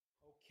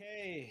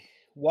Okay,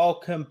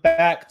 welcome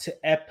back to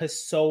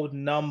episode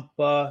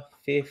number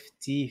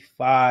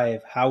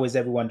 55. How is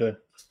everyone doing?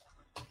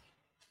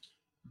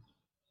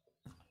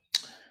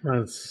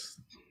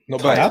 That's Not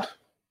Tired? bad.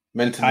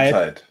 Mentally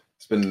tired.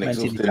 It's been an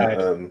Mentally exhausting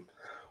tired.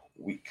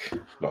 week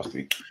last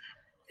week.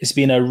 It's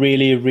been a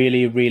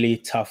really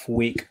tough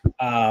week.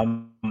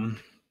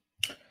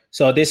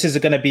 So this is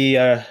going to be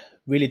a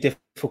really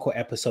difficult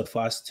episode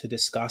for us to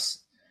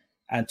discuss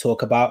and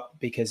talk about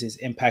because it's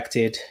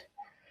impacted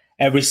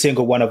every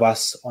single one of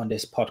us on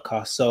this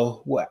podcast.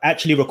 So we're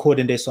actually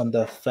recording this on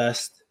the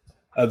 1st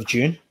of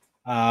June.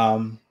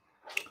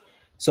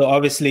 So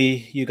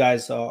obviously you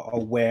guys are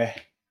aware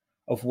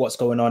of what's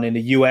going on in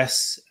the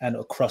US and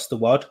across the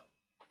world.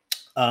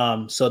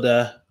 So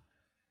the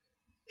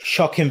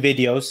shocking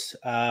videos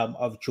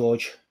of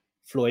George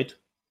Floyd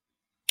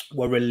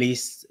were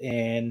released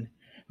in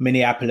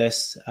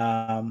Minneapolis.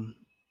 The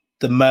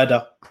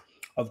murder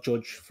of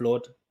George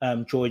Floyd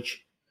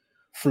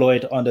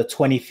on the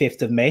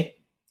 25th of May,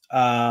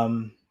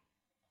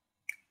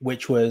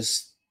 which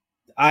was,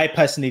 I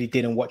personally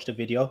didn't watch the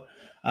video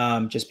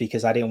just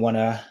because I didn't want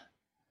to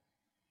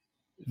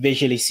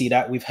visually see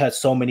that. We've heard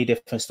so many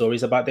different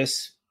stories about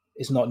this.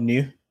 It's not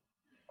new.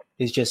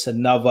 It's just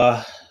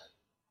another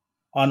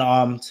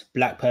unarmed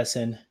Black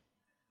person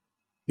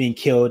being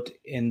killed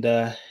in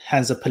the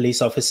hands of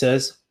police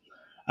officers.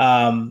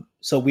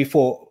 So we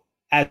thought,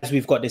 as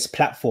we've got this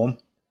platform,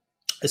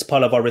 it's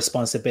part of our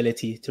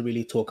responsibility to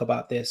really talk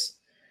about this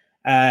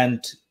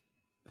and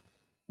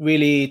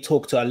really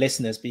talk to our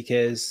listeners,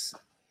 because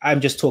I'm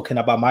just talking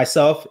about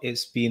myself.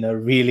 It's been a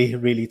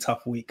really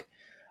tough week,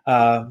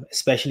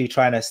 especially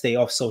trying to stay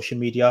off social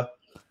media,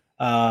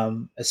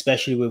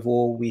 especially with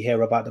all we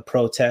hear about the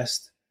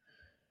protest,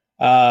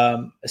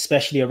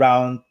 especially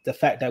around the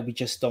fact that we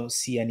just don't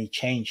see any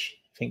change.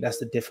 I think that's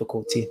the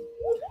difficulty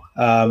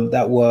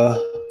that we're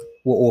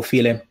all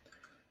feeling.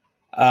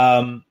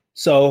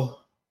 So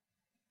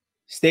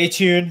stay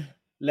tuned.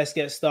 Let's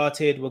get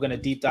started. We're going to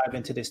deep dive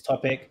into this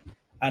topic,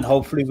 and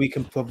hopefully we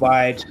can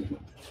provide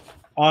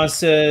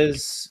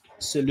answers,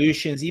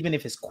 solutions, even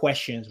if it's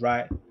questions,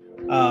 right,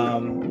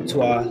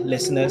 to our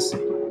listeners.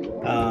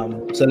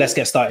 So let's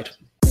get started.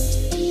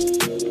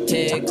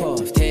 Take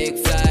off, take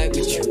flight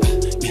with you.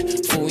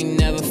 We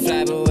never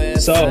fly, but we're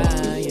So,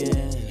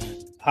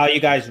 flying. how are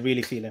you guys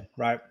really feeling,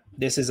 right?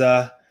 This is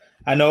I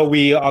know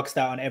we asked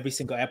that on every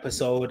single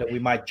episode, and we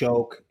might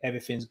joke,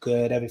 everything's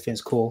good,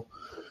 everything's cool.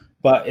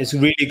 But it's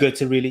really good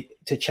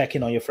to check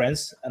in on your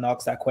friends and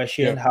ask that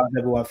question. Yeah. How's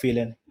everyone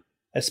feeling,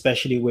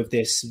 especially with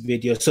this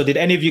video? So did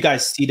any of you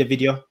guys see the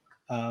video?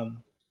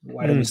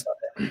 Why don't we start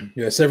there?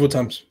 yeah, several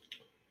times.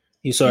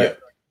 You saw it?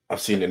 I've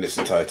seen it in its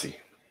entirety.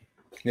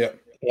 Yeah,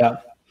 Yeah.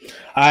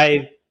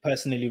 I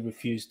personally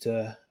refuse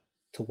to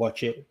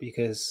watch it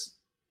because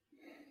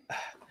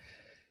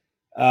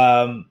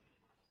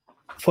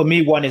for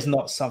me, one is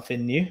not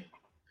something new.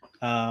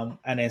 And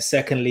then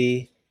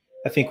secondly,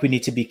 I think we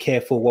need to be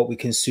careful what we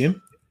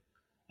consume,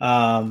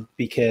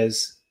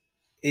 because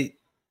it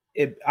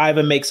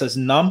either makes us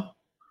numb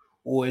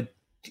or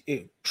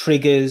it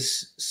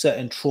triggers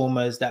certain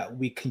traumas that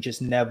we can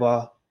just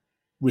never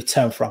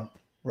return from,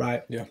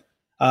 right? Yeah.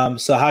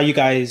 So how you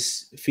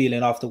guys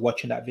feeling after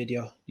watching that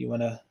video? You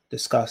want to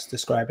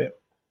describe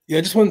it? yeah.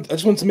 I just want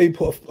to maybe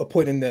put a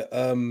point in there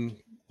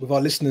with our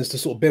listeners to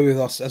sort of bear with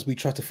us as we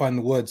try to find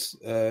the words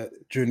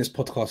during this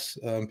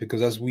podcast,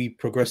 because as we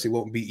progress, it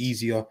won't be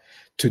easier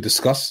to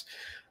discuss.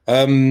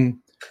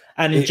 And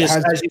as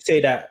you say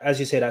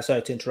that,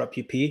 sorry to interrupt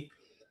you, P,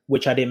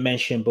 which I didn't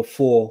mention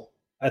before.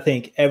 I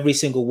think every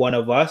single one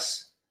of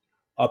us,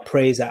 our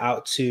prayers are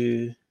out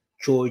to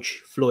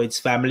George Floyd's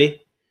family.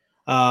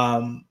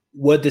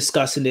 We're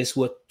discussing this,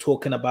 we're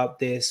talking about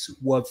this,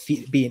 we're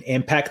being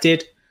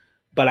impacted,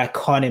 but I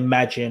can't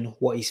imagine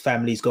what his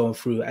family is going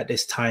through at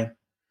this time.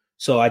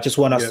 So I just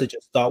want us to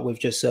just start with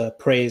just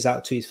prayers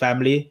out to his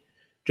family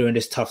during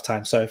this tough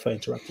time. Sorry for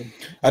interrupting.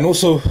 And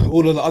also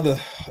all of the other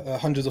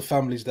hundreds of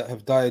families that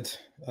have died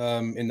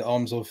in the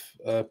arms of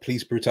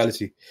police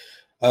brutality.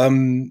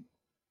 I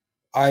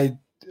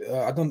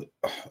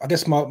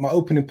guess my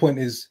opening point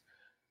is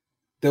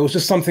there was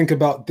just something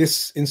about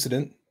this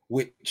incident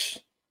which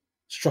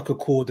struck a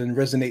chord and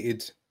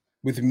resonated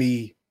with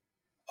me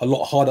a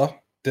lot harder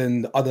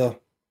than the other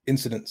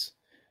incidents.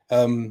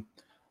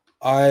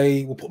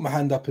 I will put my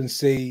hand up and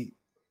say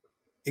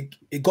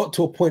it got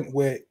to a point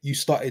where you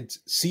started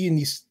seeing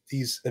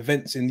these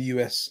events in the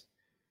US,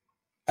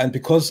 and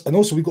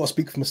also we got to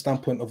speak from a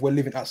standpoint of we're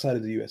living outside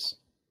of the US,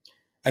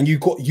 and you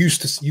got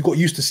used to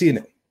seeing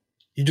it.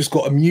 You just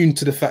got immune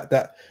to the fact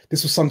that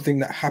this was something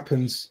that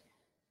happens.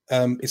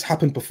 It's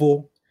happened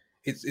before.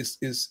 It's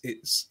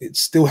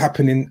still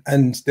happening,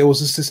 and there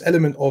was this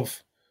element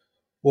of,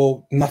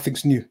 well,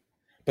 nothing's new,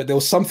 but there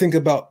was something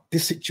about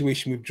this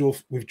situation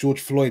with George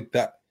Floyd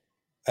that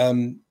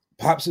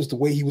perhaps it's the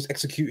way he was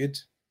executed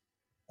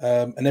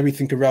and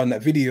everything around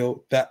that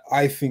video that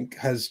I think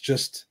has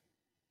just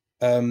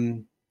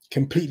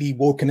completely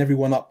woken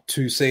everyone up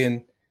to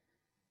saying,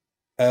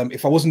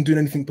 if I wasn't doing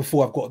anything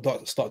before, I've got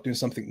to start doing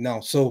something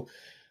now. So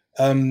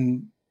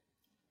from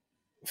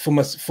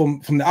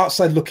the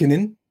outside looking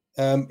in,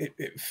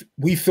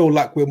 we feel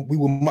like we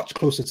were much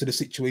closer to the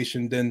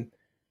situation than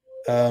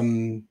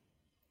the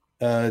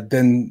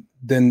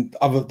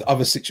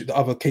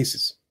other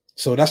cases.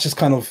 So that's just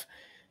kind of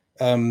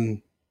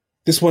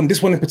this one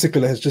in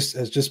particular has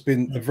just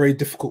been a very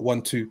difficult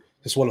one to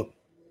swallow.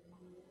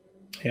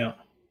 Yeah,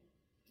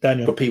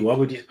 Daniel. But Pete, why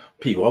would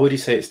you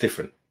say it's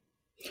different?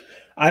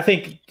 I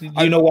think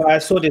you know what, I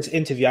saw this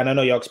interview, and I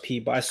know you asked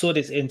Pete, but I saw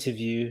this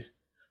interview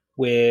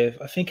with,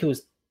 I think it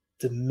was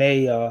the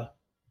mayor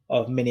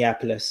of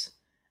Minneapolis,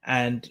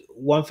 and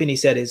one thing he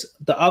said is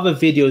the other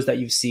videos that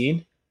you've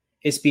seen,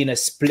 it's been a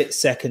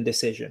split-second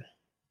decision,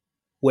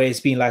 where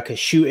it's been like a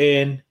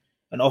shooting,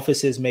 an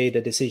officer's made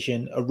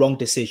a wrong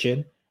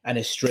decision, and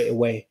it's straight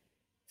away.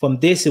 From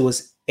this, it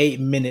was 8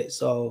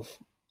 minutes of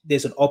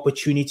there's an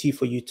opportunity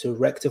for you to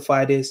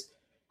rectify this,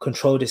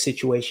 control the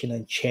situation,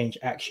 and change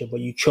action, but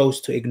you chose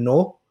to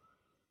ignore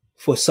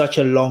for such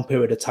a long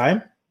period of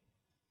time.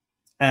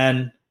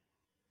 And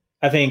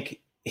I think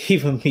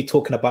even me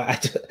talking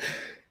about it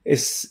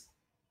is,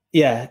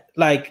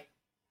 like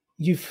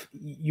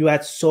you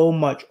had so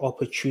much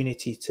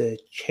opportunity to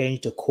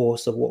change the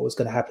course of what was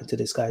going to happen to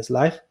this guy's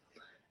life,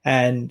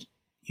 and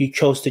you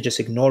chose to just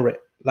ignore it.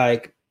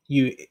 Like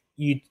you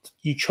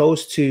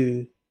chose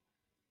to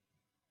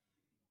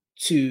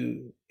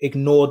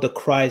ignore the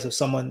cries of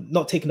someone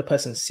not taking the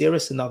person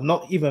serious enough,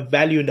 not even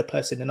valuing the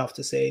person enough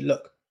to say,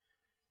 look,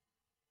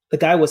 the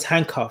guy was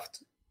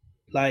handcuffed.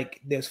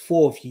 Like, there's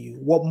 4 of you.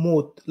 What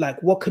more?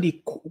 Like, what could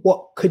he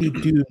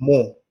do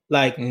more?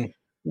 Like,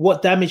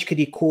 what damage could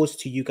he cause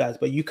to you guys?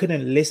 But you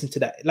couldn't listen to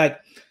that. Like,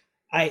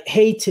 I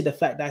hated the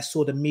fact that I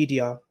saw the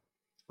media,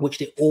 which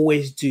they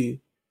always do,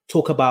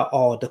 talk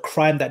about, the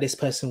crime that this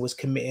person was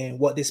committing,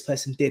 what this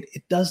person did.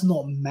 It does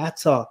not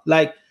matter.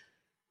 Like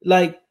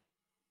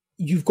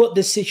you've got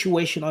this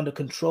situation under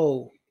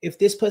control. If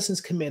this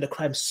person's committed a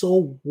crime,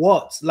 so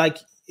what? Like,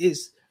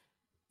 he's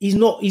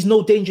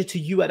no danger to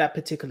you at that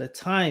particular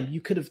time. You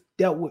could have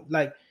dealt with,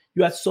 like,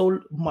 you had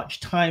so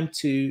much time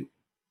to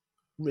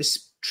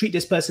treat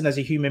this person as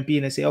a human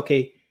being and say,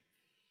 okay,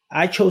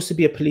 I chose to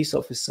be a police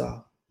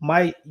officer.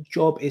 My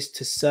job is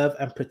to serve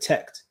and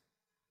protect,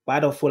 but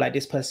I don't feel like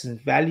this person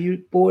is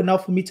valuable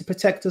enough for me to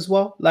protect as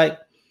well. Like,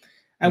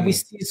 and we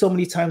see so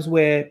many times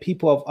where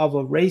people of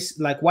other race,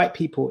 like white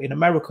people in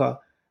America,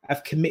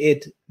 have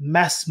committed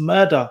mass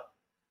murder,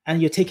 and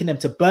you're taking them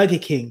to Burger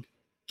King.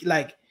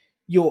 Like,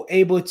 you're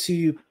able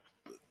to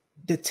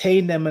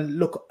detain them and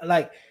look,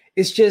 like,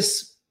 it's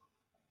just.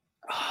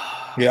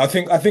 Yeah, I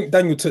think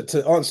Daniel,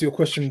 to answer your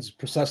questions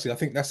precisely, I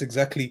think that's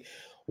exactly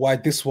why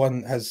this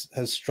one has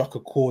struck a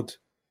chord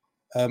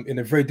in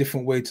a very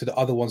different way to the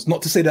other ones.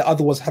 Not to say that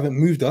other ones haven't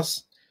moved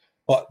us,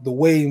 but the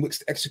way in which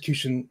the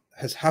execution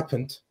has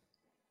happened,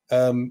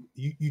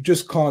 you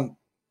just can't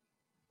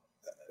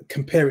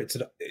compare it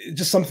to it's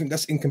just something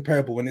that's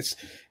incomparable, and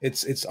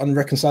it's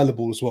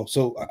unreconcilable as well.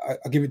 So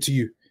I give it to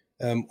you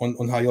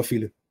on how you're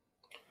feeling.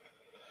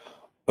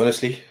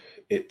 Honestly,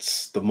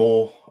 it's the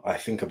more I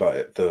think about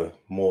it, the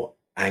more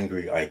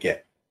angry I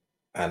get,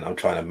 and I'm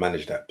trying to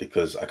manage that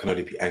because I can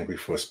only be angry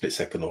for a split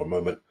second or a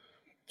moment,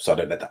 so I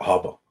don't let that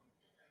harbor.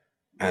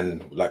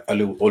 And like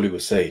Oli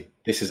was saying,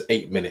 this is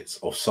 8 minutes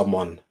of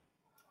someone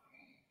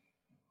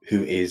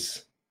who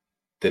is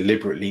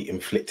deliberately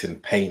inflicting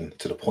pain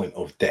to the point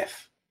of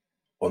death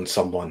on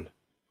someone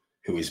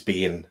who is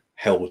being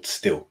held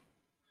still.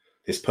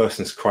 This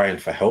person's crying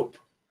for help,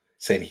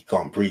 saying he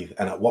can't breathe.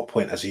 And at what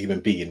point as a human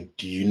being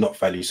do you not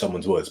value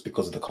someone's words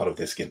because of the color of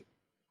their skin?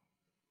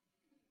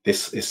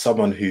 This is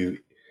someone who,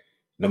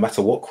 no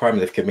matter what crime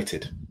they've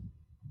committed,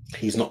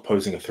 he's not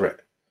posing a threat.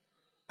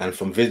 And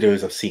from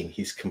videos I've seen,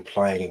 he's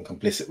complying and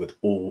complicit with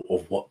all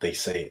of what they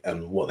say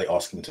and what they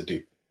ask him to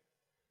do.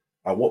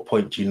 At what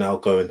point do you now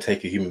go and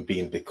take a human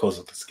being because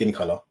of the skin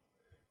color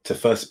to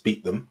first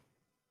beat them,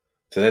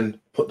 to then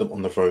put them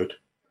on the road,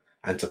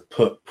 and to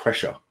put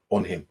pressure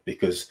on him?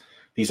 Because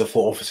these are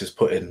 4 officers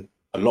putting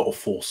a lot of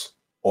force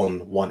on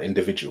one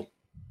individual.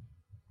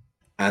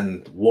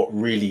 And what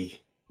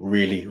really,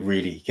 really,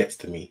 really gets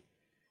to me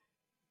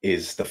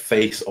is the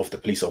face of the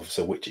police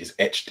officer, which is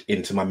etched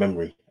into my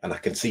memory. And I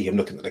can see him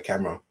looking at the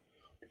camera,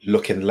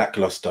 looking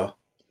lackluster,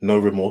 no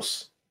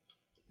remorse,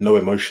 no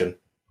emotion,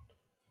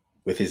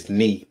 with his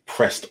knee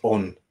pressed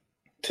on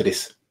to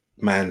this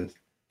man,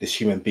 this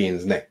human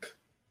being's neck,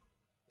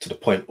 to the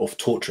point of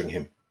torturing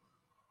him.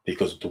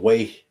 Because the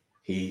way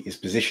he is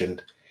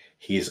positioned,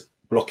 he is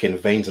blocking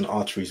veins and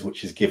arteries,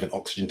 which is giving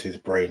oxygen to his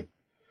brain.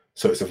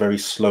 So it's a very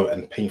slow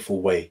and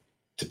painful way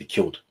to be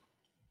killed.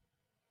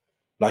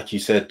 Like you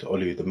said,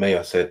 Olu, the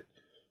mayor said,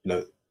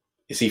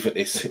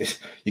 it's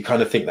you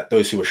kind of think that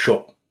those who were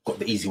shot got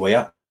the easy way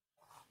out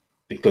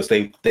because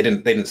they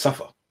didn't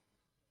suffer.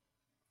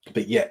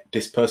 But yet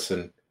this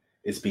person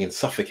is being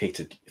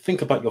suffocated.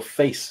 Think about your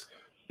face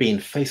being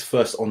face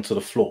first onto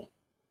the floor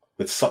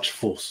with such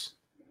force,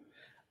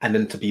 and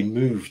then to be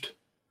moved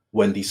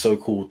when the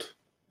so-called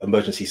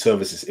emergency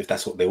services, if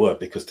that's what they were,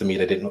 because to me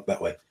they didn't look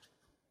that way,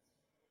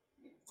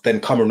 then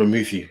come and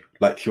remove you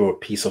like you're a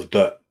piece of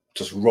dirt,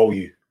 just roll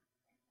you.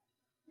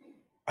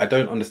 I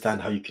don't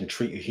understand how you can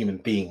treat a human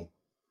being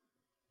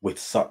with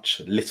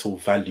such little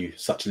value,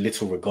 such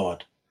little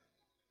regard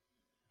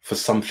for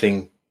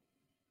something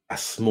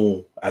as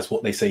small as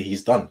what they say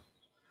he's done.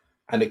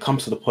 And it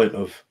comes to the point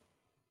of,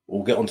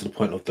 we'll get onto the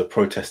point of the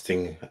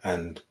protesting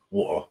and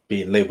what are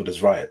being labeled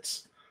as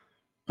riots.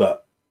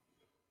 But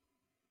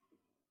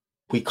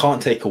we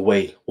can't take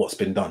away what's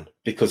been done,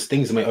 because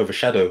things may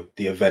overshadow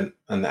the event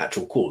and the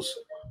actual cause.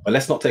 But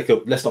let's not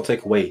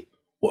take away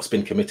what's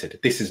been committed.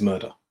 This is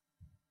murder.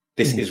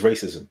 This is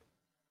racism.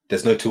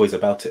 There's no two ways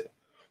about it.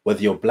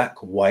 Whether you're black,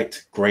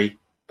 white, grey,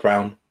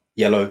 brown,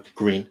 yellow,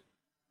 green,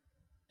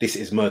 this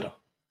is murder.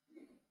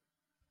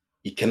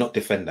 You cannot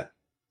defend that.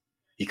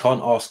 You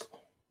can't ask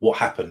what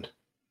happened.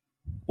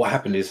 What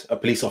happened is a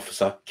police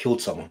officer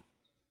killed someone,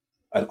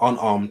 an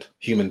unarmed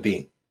human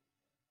being.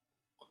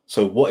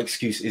 So what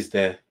excuse is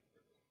there?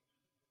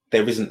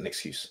 There isn't an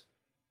excuse.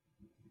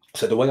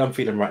 So the way I'm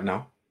feeling right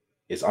now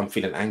is I'm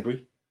feeling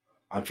angry.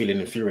 I'm feeling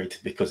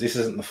infuriated because this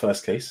isn't the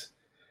first case.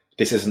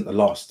 This isn't the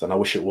last, and I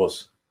wish it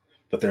was.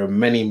 But there are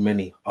many,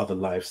 many other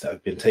lives that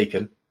have been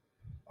taken,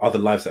 other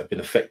lives that have been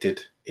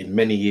affected in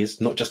many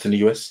years, not just in the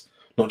US,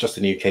 not just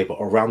in the UK, but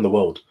around the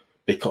world,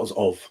 because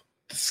of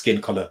the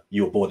skin color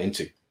you were born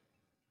into.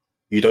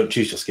 You don't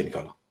choose your skin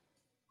color.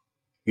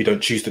 You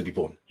don't choose to be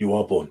born. You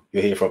are born.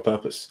 You're here for a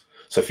purpose.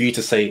 So for you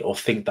to say or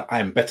think that I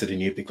am better than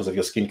you because of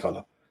your skin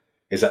color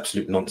is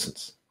absolute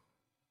nonsense.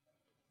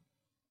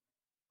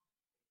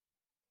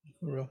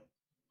 For real.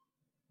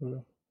 For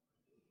real.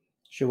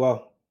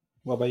 Shawal,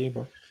 what about you,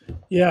 bro?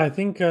 Yeah, I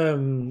think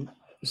so.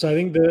 I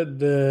think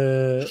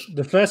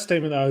the first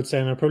statement that I would say,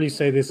 and I'll probably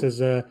say this as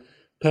a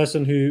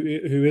person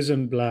who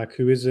isn't black,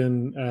 who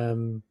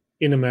isn't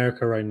in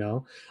America right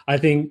now. I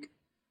think,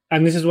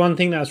 and this is one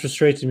thing that's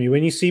frustrated me,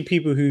 when you see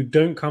people who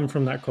don't come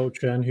from that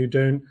culture and who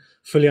don't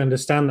fully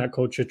understand that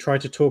culture try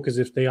to talk as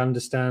if they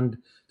understand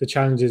the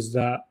challenges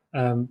that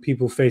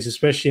people face,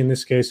 especially in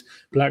this case,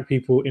 black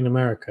people in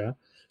America.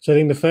 So I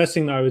think the first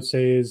thing that I would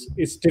say is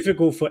it's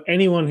difficult for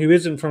anyone who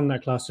isn't from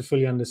that class to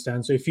fully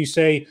understand. So if you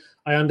say,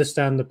 I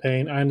understand the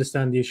pain, I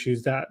understand the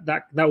issues, that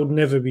would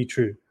never be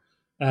true.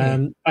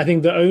 I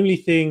think the only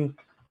thing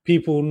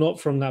people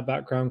not from that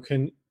background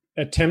can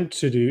attempt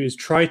to do is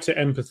try to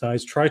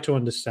empathize, try to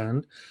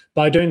understand.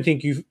 But I don't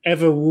think you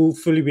ever will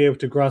fully be able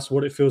to grasp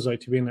what it feels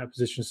like to be in that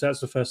position. So that's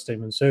the first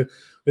statement. So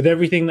with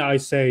everything that I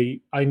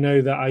say, I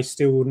know that I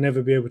still will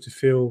never be able to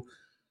feel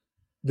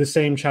the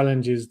same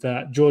challenges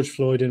that George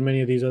Floyd and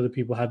many of these other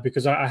people had,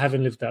 because I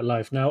haven't lived that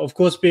life. Now, of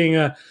course, being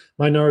a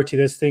minority,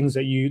 there's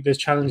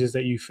challenges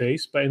that you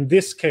face. But in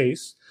this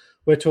case,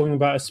 we're talking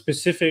about a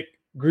specific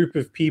group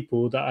of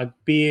people that are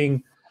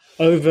being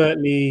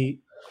overtly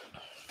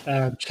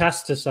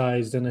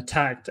chastised and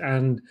attacked,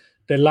 and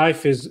their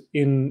life is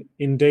in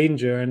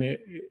danger, and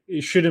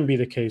it shouldn't be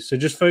the case. So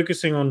just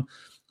focusing on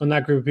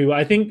that group of people,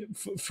 I think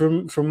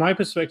from my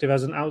perspective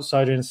as an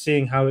outsider and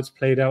seeing how it's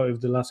played out over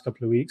the last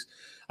couple of weeks,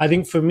 I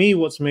think for me,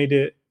 what's made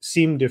it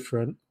seem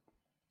different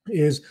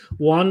is,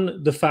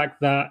 one, the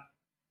fact that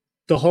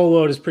the whole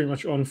world is pretty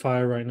much on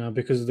fire right now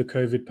because of the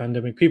COVID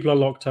pandemic. People are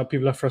locked up,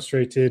 people are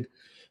frustrated,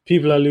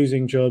 people are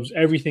losing jobs,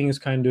 everything is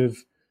kind of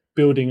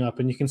building up,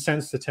 and you can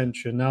sense the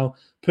tension. Now,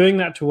 putting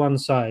that to one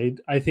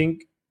side, I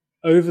think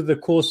over the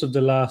course of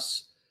the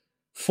last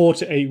 4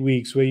 to 8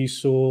 weeks, where you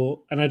saw,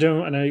 and I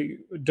don't,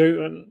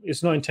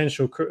 it's not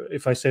intentional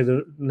if I say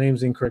the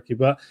names incorrectly,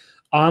 but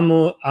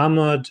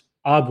Ahmaud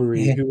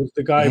Arbery, who was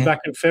the guy back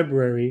in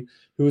February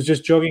who was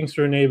just jogging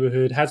through a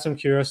neighborhood, had some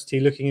curiosity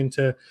looking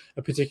into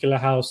a particular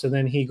house, and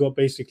then he got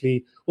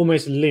basically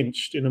almost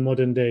lynched in a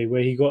modern day,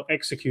 where he got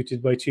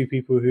executed by 2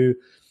 people who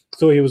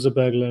thought he was a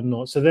burglar and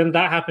not. So then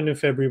that happened in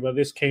February, but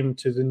this came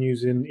to the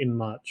news in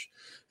March.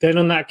 Then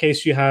on that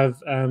case, you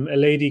have a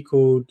lady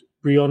called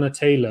Breonna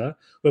Taylor,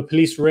 where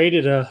police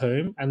raided her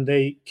home and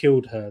they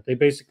killed her. They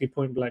basically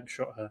point blank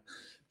shot her.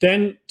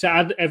 Then to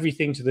add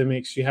everything to the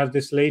mix, you have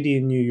this lady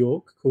in New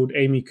York called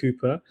Amy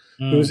Cooper,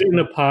 who was in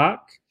the park.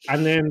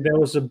 And then there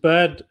was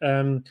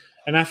an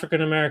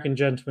African-American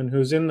gentleman who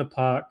was in the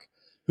park,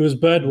 who was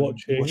bird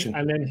watching.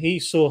 And then he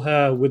saw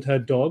her with her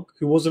dog,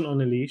 who wasn't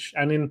on a leash.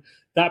 And in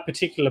that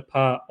particular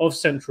part of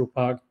Central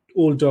Park,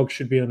 all dogs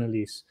should be on a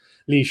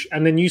leash.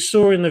 And then you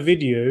saw in the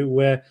video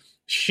where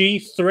she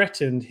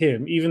threatened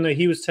him, even though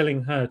he was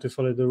telling her to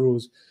follow the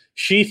rules.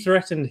 She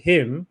threatened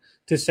him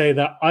to say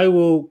that I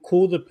will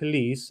call the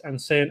police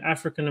and say an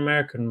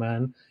African-American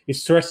man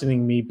is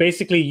threatening me,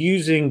 basically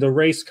using the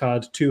race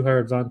card to her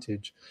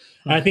advantage.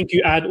 And I think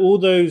you add all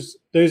those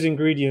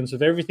ingredients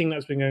of everything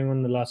that's been going on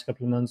in the last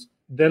couple of months,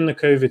 then the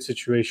COVID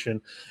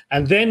situation,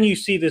 and then you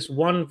see this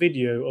one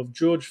video of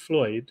George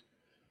Floyd,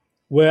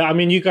 where, I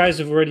mean, you guys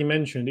have already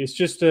mentioned, it's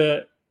just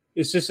an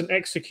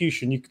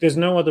execution. There's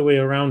no other way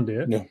around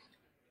it. No.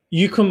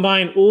 You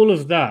combine all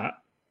of that,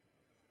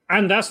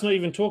 and that's not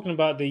even talking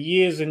about the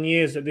years and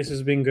years that this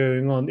has been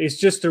going on. It's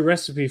just a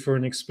recipe for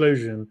an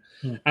explosion.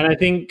 And I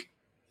think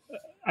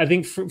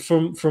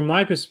from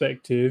my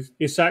perspective,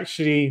 it's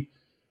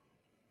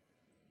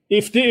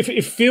if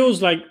it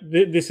feels like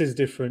this is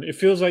different, it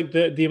feels like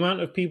the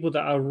amount of people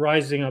that are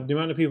rising up, the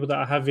amount of people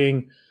that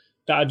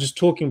are just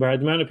talking about it,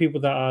 the amount of people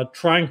that are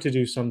trying to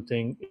do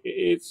something,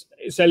 it's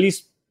at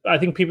least, I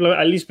think people are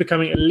at least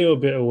becoming a little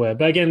bit aware.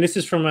 But again, this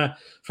is from an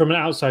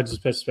outsider's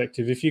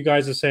perspective. If you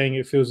guys are saying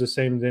it feels the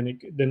same,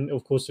 then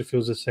of course it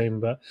feels the same.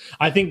 But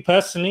I think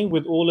personally,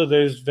 with all of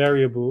those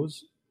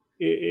variables,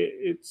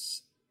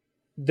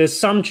 there's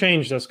some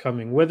change that's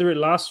coming. Whether it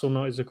lasts or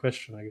not is a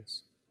question, I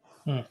guess.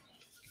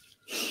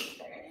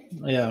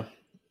 Yeah.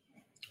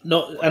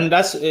 No, and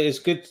it's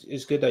good.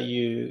 It's good that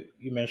you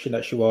mentioned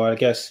that, Shuwa. I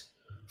guess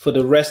for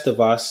the rest of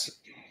us,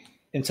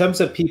 in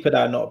terms of people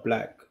that are not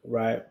black,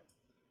 right?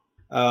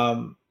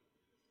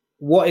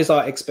 What is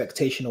our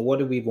expectation, or what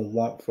do we even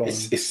want from?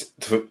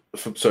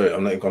 Sorry,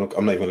 I'm not even going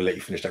to let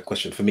you finish that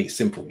question. For me, it's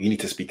simple. You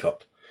need to speak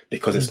up,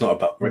 because it's not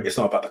about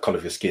the color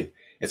of your skin.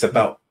 It's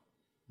about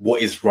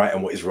what is right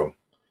and what is wrong.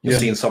 You're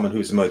seeing someone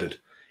who's murdered.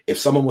 If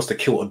someone was to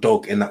kill a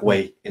dog in that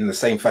way, in the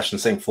same fashion,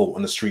 same form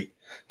on the street,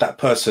 that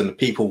person,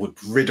 people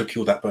would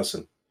ridicule that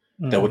person.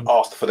 They would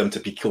ask for them to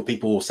be killed.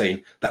 People were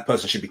saying that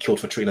person should be killed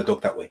for treating a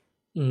dog that way.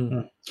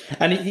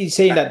 And he's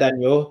saying that,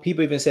 Daniel.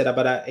 People even said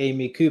about that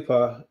Amy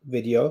Cooper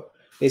video.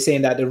 They're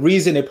saying that the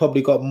reason it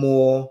probably got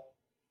more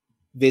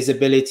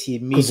visibility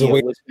in media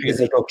was because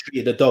they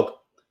treated the dog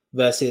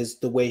versus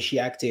the way she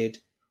acted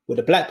with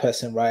a black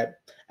person, right?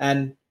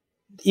 And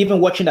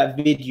even watching that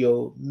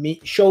video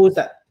shows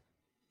that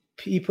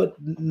people,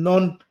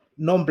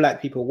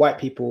 non-black people, white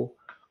people,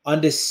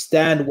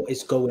 understand what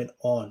is going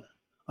on,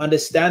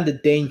 understand the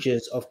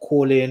dangers of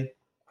calling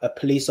a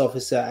police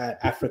officer an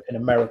African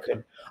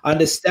American,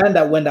 understand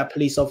that when that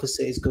police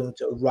officer is going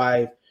to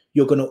arrive,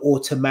 you're going to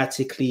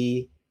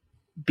automatically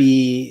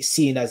be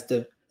seen as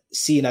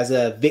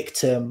a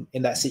victim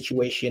in that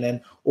situation,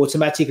 and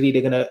automatically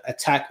they're going to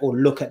attack or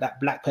look at that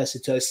black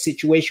person to a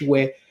situation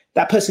where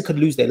that person could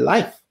lose their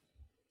life,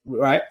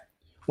 right?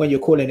 When you're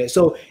calling it.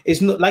 So it's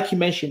not, like you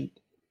mentioned,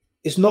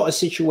 it's not a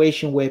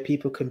situation where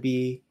people can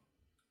be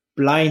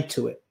blind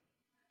to it,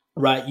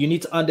 right? You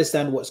need to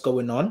understand what's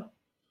going on.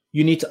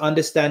 You need to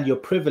understand your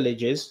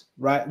privileges,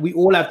 right? We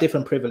all have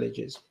different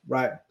privileges,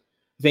 right?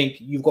 I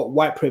think you've got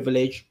white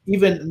privilege.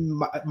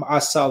 Even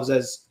ourselves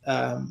as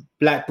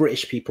Black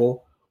British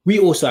people, we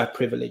also have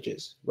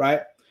privileges,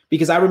 right?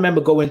 Because I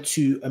remember going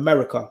to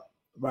America,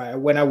 right?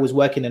 When I was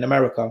working in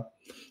America,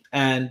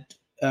 and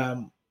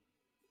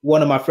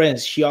one of my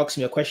friends, she asked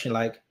me a question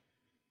like,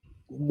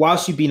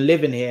 whilst you've been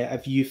living here,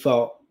 have you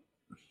felt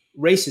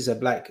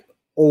racism, like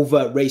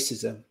overt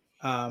racism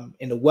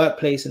in the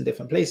workplace and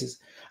different places?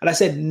 And I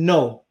said,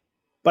 no.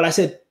 But I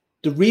said,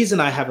 the reason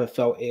I haven't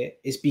felt it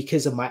is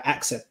because of my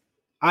accent.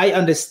 I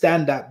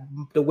understand that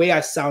the way I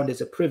sound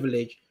is a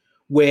privilege,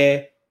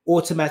 where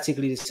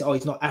automatically they say, oh,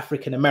 he's not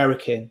African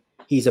American,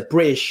 he's a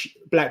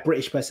Black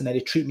British person, and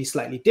they treat me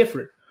slightly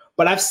different.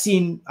 But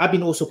I've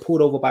been also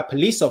pulled over by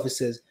police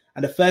officers,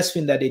 and the first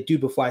thing that they do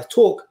before I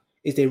talk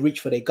is they reach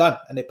for their gun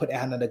and they put their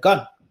hand on the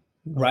gun,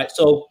 right?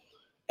 So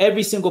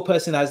every single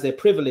person has their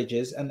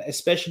privileges, and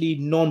especially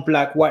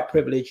non-Black white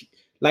privilege.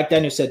 Like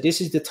Daniel said,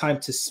 this is the time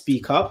to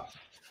speak up.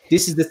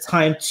 This is the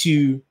time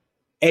to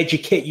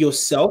educate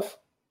yourself.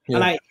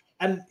 Yeah.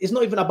 And it's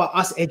not even about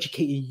us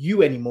educating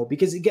you anymore,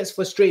 because it gets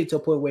frustrating to a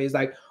point where it's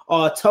like,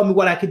 oh, tell me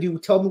what I could do.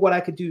 Tell me what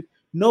I could do.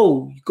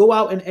 No, go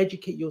out and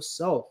educate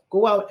yourself.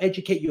 Go out and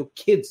educate your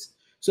kids,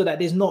 so that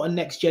there's not a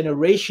next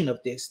generation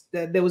of this.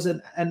 There was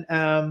an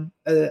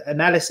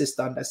analysis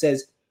done that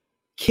says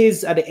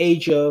kids at the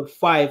age of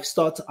 5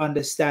 start to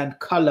understand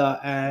color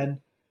and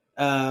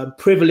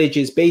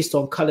privileges based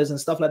on colors and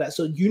stuff like that.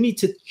 So you need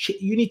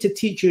to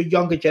teach your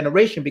younger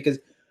generation, because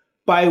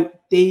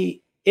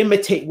they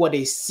imitate what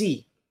they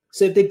see.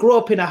 So if they grow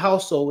up in a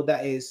household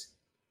that is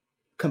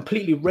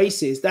completely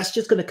racist, that's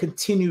just going to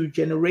continue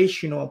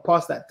generational and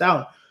pass that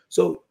down.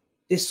 So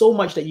there's so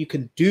much that you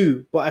can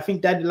do. But I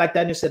think that, like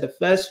Daniel said, the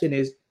first thing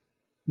is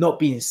not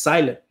being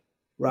silent,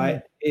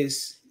 right?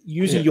 Is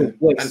using your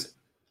voice.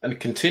 And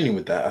continuing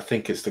with that, I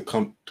think it's to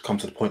come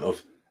to the point of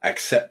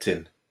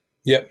accepting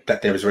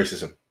that there is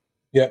racism.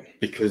 Yeah.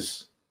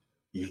 Because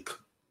you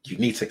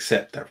need to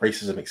accept that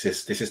racism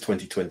exists. This is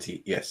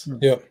 2020, yes.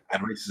 Yeah.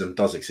 And racism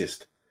does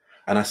exist.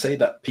 And I say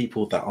that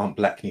people that aren't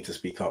Black need to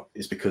speak up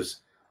is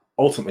because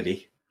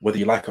ultimately, whether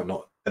you like it or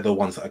not, they're the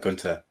ones that are going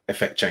to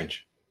affect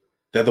change.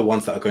 They're the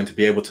ones that are going to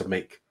be able to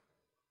make,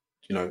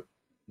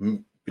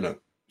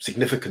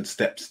 significant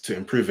steps to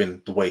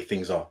improving the way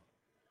things are.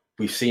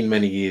 We've seen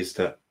many years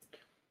that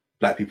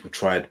Black people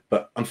tried,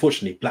 but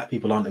unfortunately, Black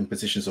people aren't in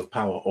positions of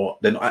power, or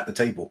they're not at the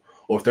table.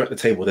 Or if they're at the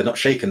table, they're not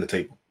shaking the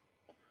table.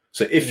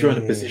 So if you're in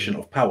a position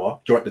of power,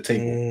 you're at the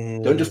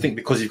table. Don't just think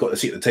because you've got a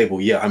seat at the table,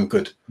 I'm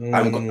good.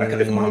 I can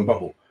live in my own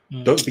bubble.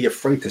 Don't be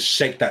afraid to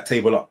shake that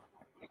table up.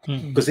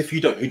 Because if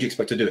you don't, who do you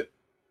expect to do it?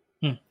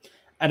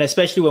 And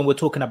especially when we're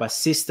talking about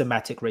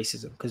systematic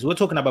racism, because we're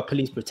talking about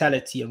police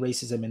brutality and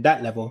racism in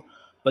that level.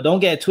 But don't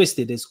get it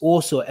twisted. There's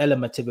also an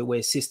element of it where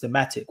it's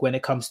systematic when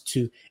it comes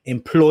to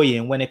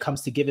employing, when it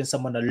comes to giving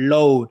someone a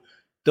load.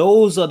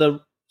 Those are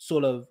the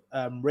sort of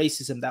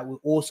racism that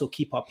will also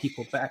keep our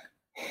people back.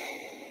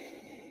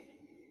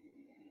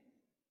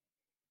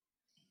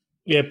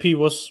 Yeah, P,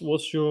 what's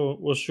your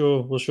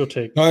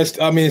take? No,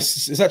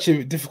 it's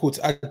actually difficult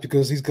to add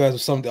because these guys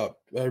have summed it up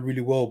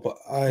really well. But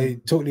I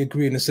totally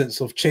agree in the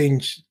sense of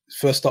change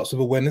first starts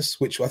with awareness,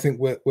 which I think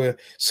we're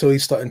slowly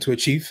starting to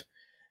achieve.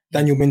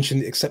 Daniel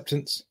mentioned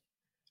acceptance,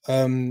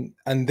 and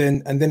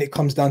then it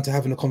comes down to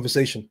having a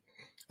conversation.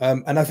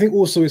 And I think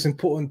also it's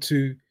important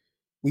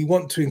we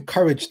want to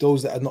encourage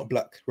those that are not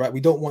black, right?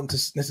 We don't want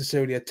to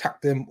necessarily attack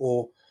them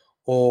or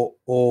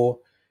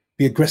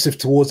be aggressive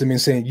towards them and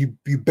saying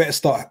you better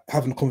start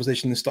having a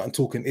conversation and starting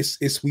talking.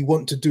 It's we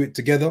want to do it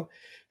together,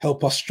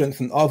 help us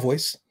strengthen our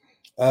voice.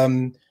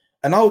 And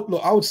I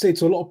would say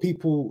to a lot of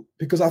people,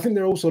 because I think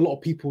there are also a lot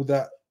of people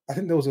that I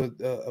think there was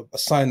a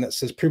sign that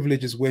says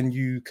privilege is when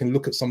you can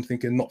look at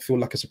something and not feel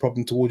like it's a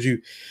problem towards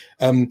you.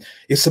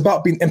 It's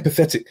about being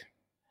empathetic,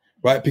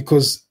 right?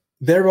 Because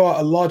there are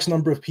a large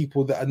number of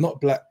people that are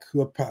not black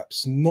who are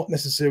perhaps not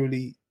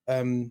necessarily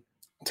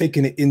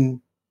taking it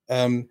in.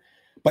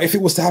 But if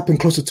it was to happen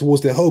closer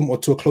towards their home or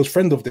to a close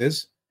friend of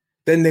theirs,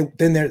 then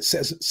their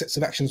sets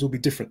of actions will be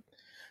different.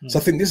 So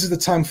I think this is the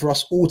time for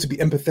us all to be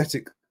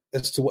empathetic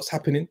as to what's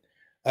happening,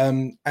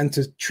 and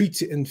to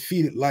treat it and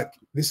feel it like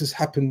this has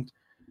happened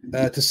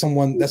to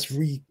someone that's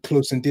really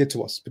close and dear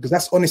to us, because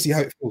that's honestly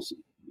how it feels.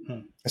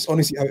 That's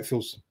honestly how it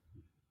feels.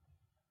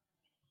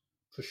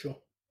 For sure.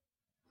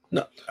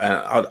 No,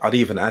 I'd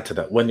even add to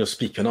that, when you're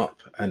speaking up,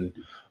 and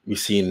we've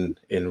seen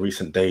in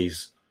recent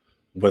days,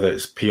 whether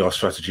it's PR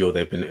strategy or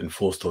they've been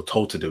enforced or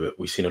told to do it,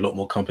 we've seen a lot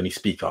more companies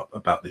speak up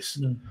about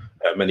this,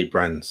 many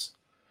brands.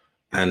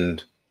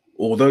 And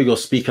although you're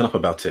speaking up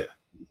about it,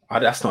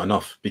 that's not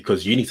enough,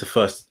 because you need to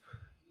first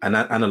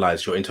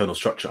analyze your internal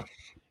structure.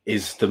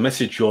 Is the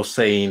message you're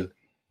saying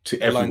to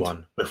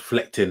everyone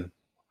reflecting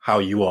how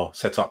you are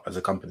set up as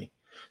a company?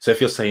 So if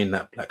you're saying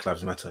that Black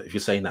Lives Matter, if you're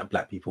saying that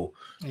black people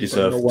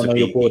deserve to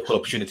be equal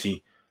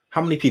opportunity,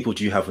 how many people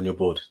do you have on your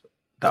board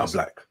that are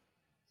black?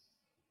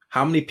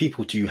 How many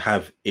people do you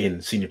have in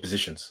senior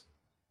positions?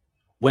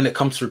 When it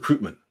comes to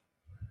recruitment,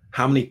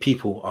 how many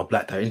people are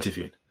black that are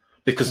interviewing?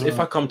 Because if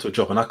I come to a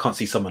job and I can't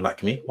see someone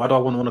like me, why do I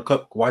want to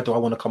cook? Why do I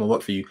want to come and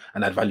work for you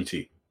and add value to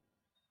you?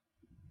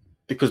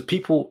 Because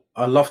people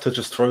love to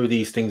just throw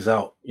these things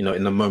out,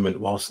 in the moment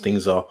whilst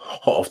things are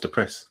hot off the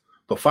press.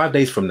 But 5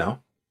 days from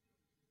now,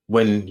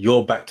 when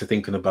you're back to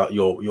thinking about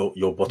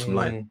your bottom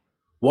line,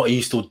 what are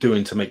you still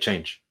doing to make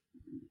change?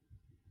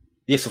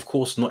 Yes, of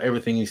course, not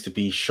everything needs to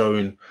be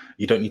shown.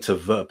 You don't need to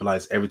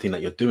verbalize everything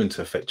that you're doing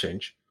to affect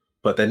change,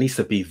 but there needs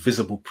to be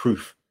visible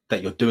proof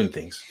that you're doing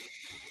things.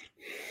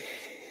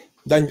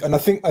 And I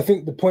think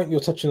the point you're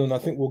touching on, I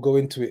think we'll go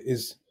into it,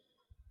 is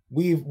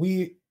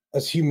we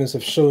as humans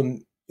have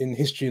shown in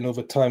history and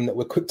over time that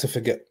we're quick to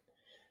forget.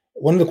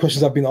 One of the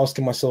questions I've been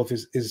asking myself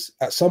is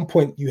at some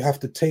point you have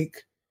to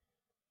take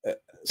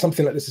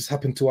something like this has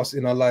happened to us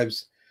in our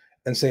lives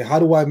and say, how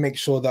do I make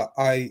sure that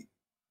I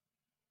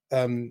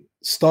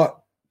start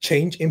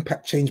change,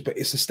 impact change, but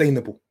it's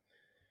sustainable,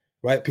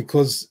 right?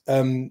 Because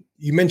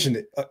you mentioned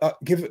it.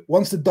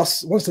 Once the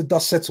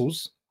dust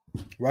settles,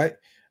 right?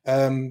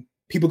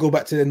 People go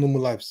back to their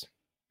normal lives,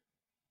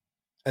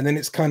 and then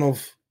it's kind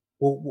of,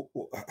 well,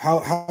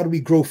 how do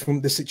we grow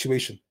from this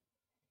situation?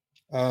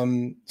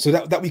 So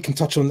that we can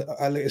touch on at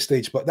a later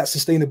stage, but that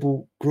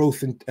sustainable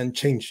growth and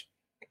change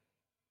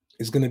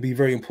is going to be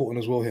very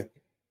important as well here.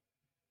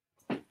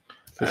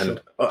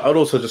 And I'd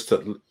also just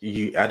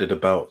you added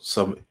about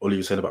all you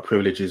were saying about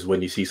privileges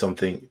when you see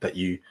something that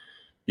you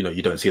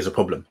don't see as a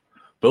problem.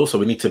 But also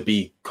we need to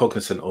be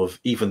cognizant of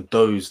even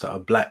those that are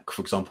black.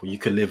 For example, you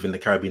can live in the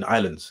Caribbean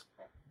islands,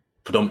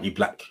 predominantly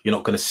black. You're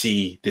not going to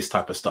see this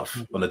type of stuff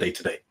on a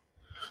day-to-day.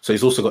 So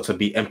it's also got to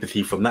be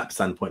empathy from that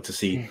standpoint to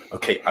see,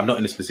 okay, I'm not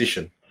in this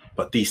position,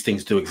 but these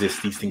things do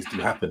exist. These things do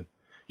happen.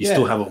 You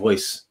still have a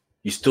voice.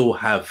 You still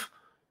have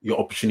your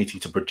opportunity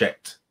to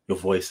project your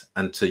voice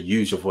and to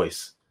use your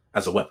voice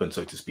as a weapon,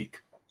 so to speak.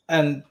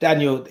 And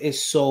Daniel,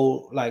 is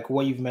so like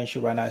what you've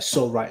mentioned right now is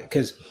so right,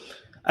 because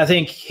I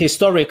think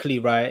historically,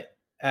 right,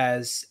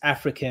 as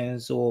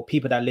Africans or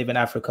people that live in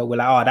Africa, we're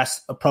like, oh,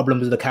 that's a problem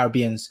with the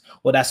Caribbeans,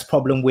 or that's a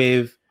problem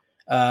with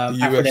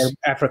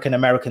African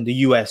American. The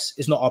US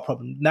is not our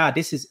problem. Nah,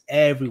 this is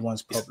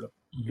everyone's problem.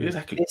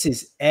 Exactly. This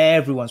is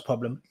everyone's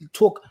problem.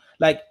 Talk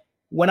like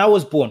when I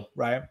was born,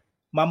 right?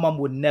 My mom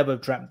would never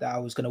have dreamt that I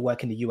was going to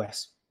work in the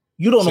US.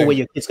 You don't know where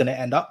your kid's going to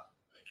end up.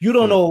 You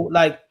don't know,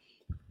 like,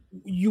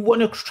 you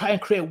want to try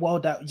and create a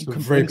world that you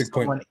can bring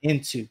someone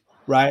into,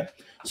 right?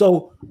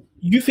 So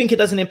you think it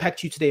doesn't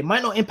impact you today. It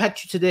might not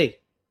impact you today.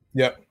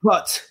 Yeah.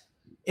 But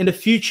in the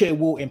future, it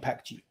will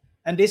impact you.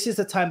 And this is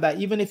the time that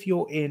even if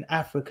you're in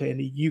Africa, in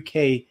the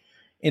UK,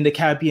 in the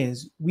Caribbean,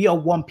 we are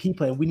one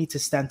people and we need to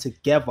stand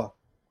together,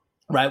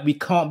 right? We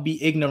can't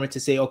be ignorant to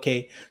say,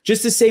 okay,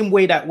 just the same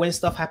way that when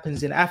stuff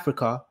happens in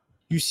Africa,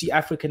 you see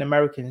African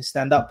Americans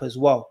stand up as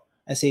well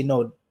and say,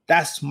 no,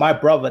 that's my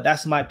brother,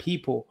 that's my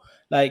people.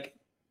 Like,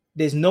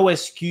 there's no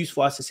excuse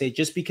for us to say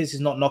just because he's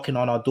not knocking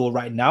on our door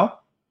right now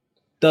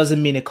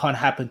doesn't mean it can't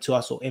happen to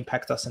us or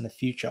impact us in the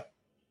future.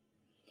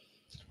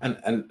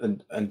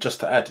 And just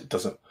to add, it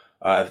doesn't.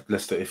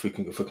 Lester, if we're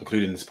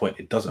concluding this point,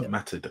 it doesn't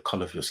matter the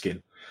color of your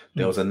skin.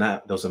 There was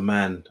a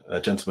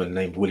gentleman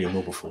named William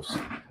Wilberforce,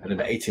 and in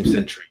the 18th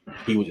century,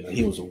 he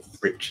was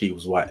rich, he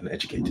was white and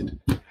educated,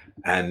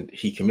 and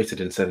he committed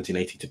in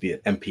 1780 to be an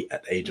MP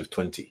at the age of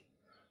 20,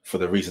 for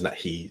the reason that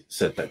he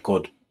said that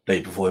God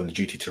laid before him the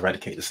duty to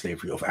eradicate the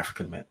slavery of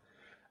African men.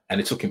 And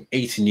it took him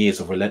 18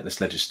 years of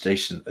relentless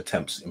legislation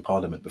attempts in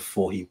Parliament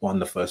before he won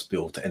the first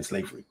bill to end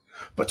slavery.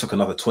 But it took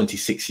another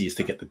 26 years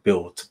to get the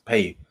bill to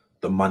pay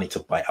the money to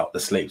buy out the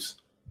slaves.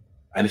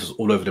 And this was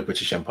all over the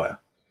British Empire.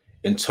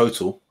 In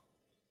total,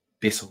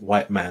 this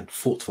white man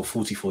fought for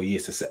 44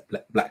 years to set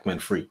black men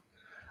free.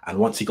 And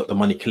once he got the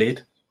money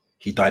cleared,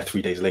 he died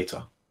 3 days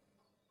later.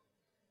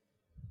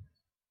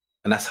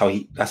 And that's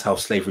how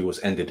slavery was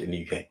ended in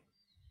the UK.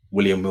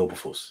 William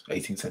Wilberforce,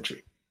 18th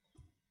century.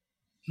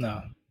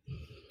 No.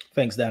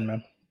 Thanks, Dan,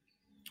 man.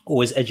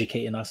 Always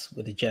educating us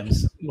with the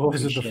gems.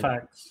 Always with the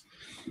facts.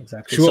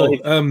 Exactly. Sure.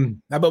 So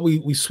how about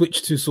we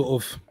switch to sort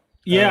of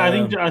I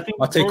think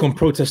I take on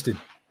protesting.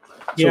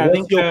 Yeah, what's I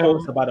think your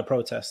post about a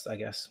protest, I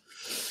guess?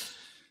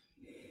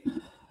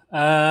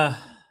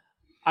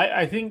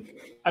 I think,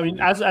 I mean,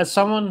 as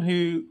someone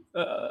who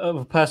of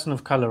a person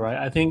of color, right?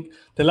 I think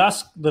the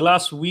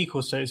last week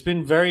or so, it's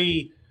been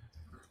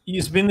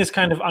this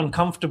kind of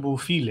uncomfortable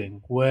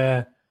feeling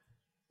where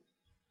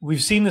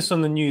we've seen this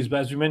on the news, but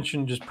as we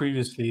mentioned just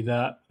previously,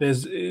 that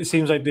it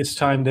seems like this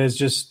time it's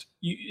just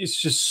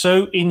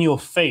so in your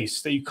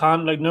face that you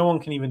can't, like, no one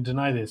can even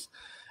deny this.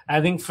 I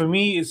think for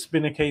me, it's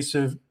been a case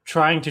of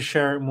trying to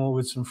share it more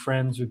with some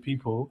friends, with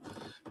people.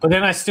 But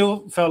then I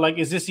still felt like,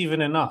 is this even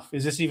enough?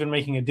 Is this even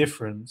making a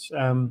difference?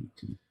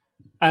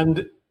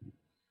 And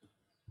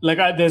like,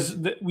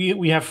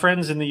 we have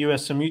friends in the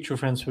US, some mutual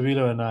friends,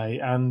 Fabilo and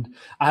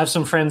I have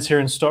some friends here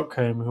in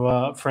Stockholm who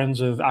are friends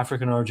of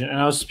African origin. And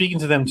I was speaking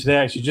to them today,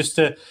 actually, just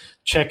to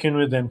check in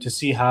with them to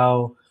see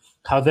how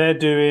they're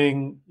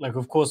doing. Like,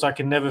 of course, I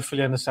can never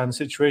fully understand the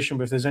situation,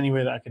 but if there's any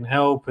way that I can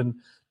help and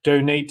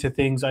donate to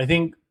things, I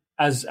think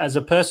as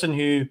a person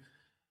who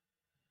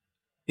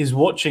is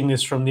watching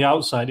this from the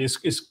outside,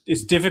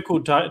 it's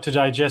difficult to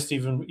digest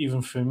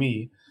even for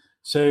me.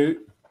 So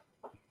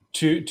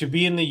to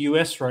be in the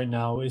US right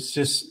now, it's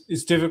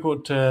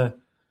difficult to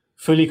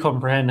fully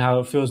comprehend how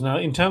it feels now.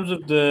 In terms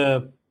of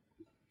the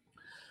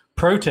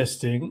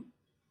protesting,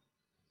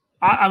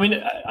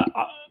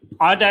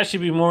 I'd actually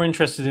be more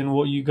interested in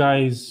what you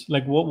guys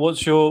like.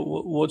 What's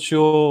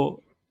your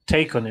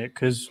take on it?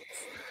 Because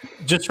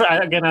just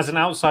again, as an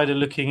outsider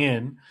looking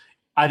in,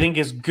 I think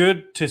it's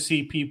good to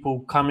see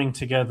people coming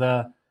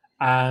together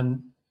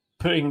and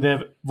putting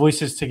their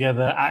voices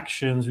together,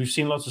 actions. We've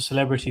seen lots of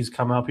celebrities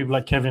come out, people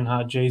like Kevin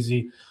Hart,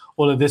 Jay-Z,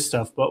 all of this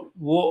stuff. But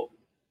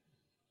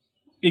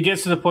it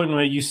gets to the point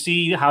where you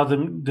see how the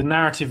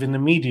narrative in the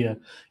media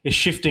is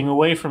shifting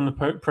away from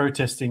the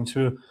protesting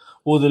to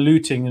all the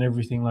looting and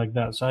everything like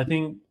that. So I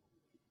think,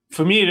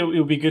 for me, it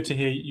would be good to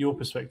hear your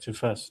perspective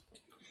first.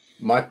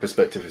 My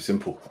perspective is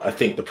simple. I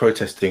think the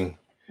protesting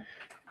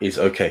is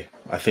okay.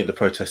 I think the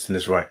protesting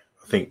is right.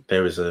 I think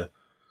there's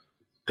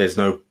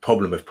no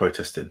problem with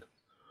protesting,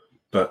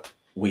 but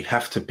we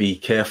have to be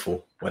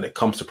careful when it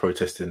comes to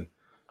protesting,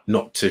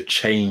 not to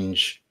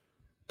change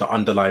the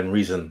underlying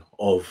reason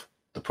of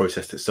the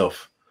protest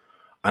itself.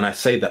 And I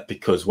say that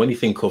because when you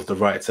think of the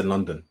riots in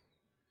London,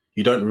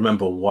 you don't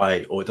remember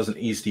why, or it doesn't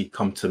easily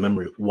come to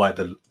memory why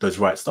those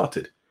riots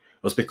started. It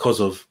was because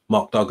of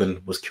Mark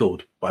Duggan was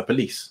killed by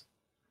police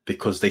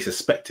because they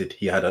suspected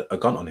he had a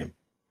gun on him.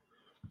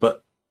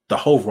 But the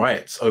whole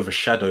riots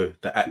overshadow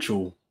the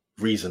actual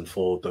reason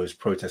for those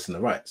protests and the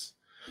riots.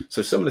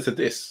 So similar to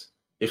this,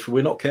 if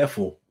we're not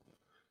careful,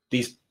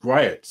 these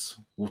riots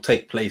will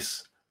take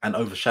place and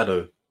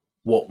overshadow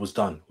what was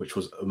done, which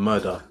was a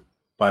murder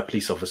by a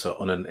police officer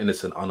on an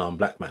innocent, unarmed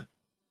black man.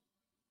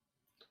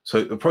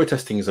 So the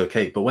protesting is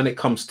okay, but when it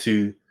comes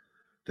to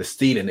the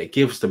stealing, it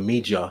gives the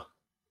media a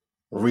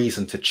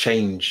reason to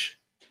change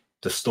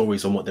the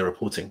stories on what they're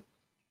reporting.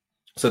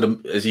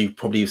 So as you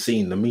probably have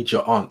seen, the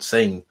media aren't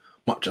saying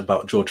much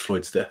about George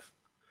Floyd's death.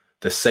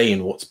 They're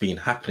saying what's been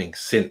happening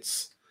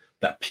since,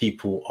 that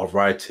people are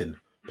rioting,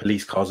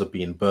 police cars are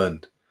being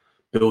burned,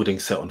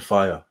 buildings set on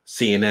fire,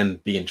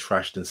 CNN being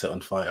trashed and set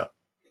on fire,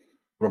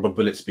 rubber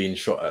bullets being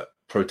shot at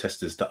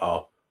protesters that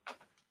are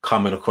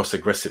coming across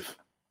aggressive.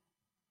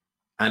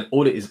 And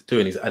all it is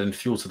doing is adding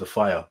fuel to the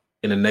fire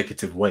in a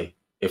negative way,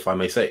 if I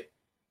may say.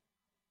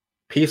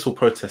 Peaceful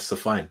protests are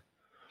fine.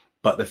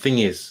 But the thing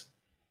is,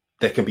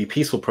 there can be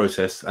peaceful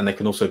protests and there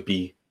can also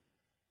be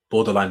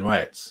borderline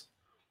riots.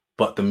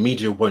 But the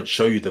media won't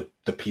show you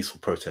the peaceful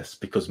protests,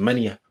 because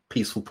many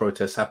peaceful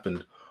protests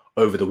happened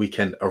over the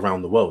weekend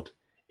around the world,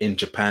 in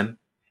Japan,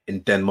 in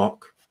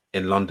Denmark,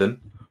 in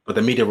London. But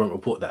the media won't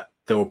report that.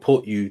 They'll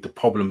report you the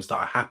problems that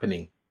are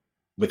happening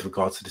with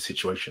regards to the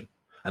situation.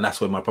 And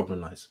that's where my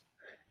problem lies.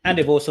 And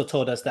they've also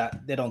told us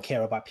that they don't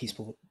care about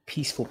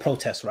peaceful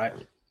protests, right?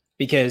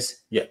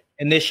 Because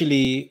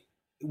initially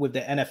with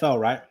the NFL,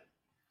 right,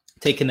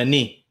 taking a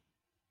knee,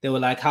 they were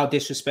like, how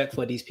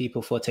disrespectful are these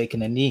people for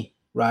taking a knee,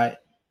 right?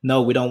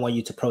 no, we don't want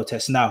you to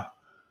protest now.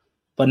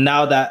 But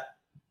now that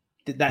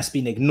that's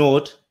been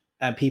ignored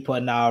and people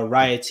are now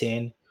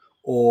rioting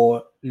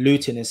or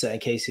looting in certain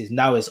cases,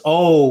 now it's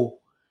now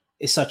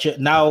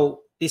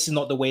this is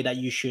not the way that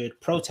you should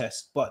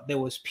protest. But there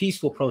was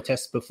peaceful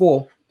protests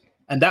before,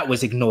 and that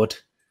was ignored.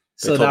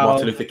 They So told now,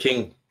 Martin Luther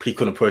King he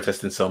couldn't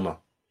protest in Selma.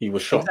 He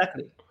was shot.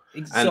 exactly.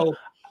 And So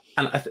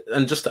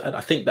and just to add,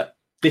 I think that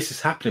this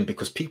is happening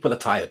because people are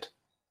tired.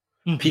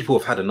 People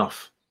have had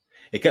enough.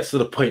 It gets to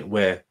the point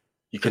where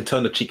you can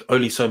turn the cheek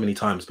only so many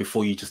times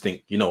before you just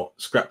think, you know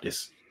what, scrap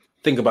this.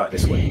 Think about it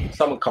this way: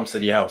 someone comes to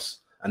your house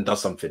and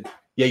does something.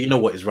 Yeah, you know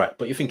what is right,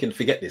 but you're thinking,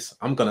 forget this.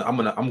 I'm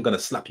gonna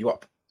slap you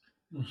up.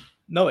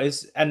 no,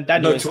 it's and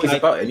Daniel, No it's choice like,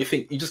 about it.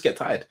 And you just get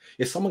tired.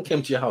 If someone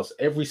came to your house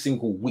every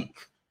single week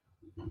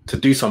to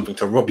do something,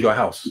 to rob your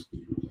house,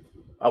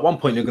 at one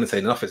point you're going to say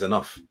enough is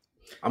enough.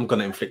 I'm going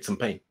to inflict some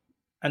pain.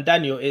 and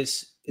Daniel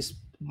is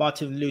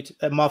Martin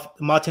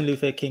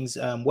Luther King's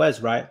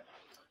words, right?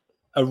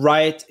 A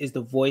riot is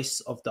the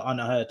voice of the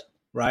unheard,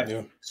 right?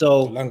 Yeah.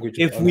 So The language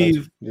of if the unheard.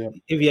 we've Yeah.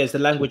 it's the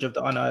language of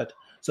the unheard.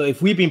 So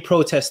if we've been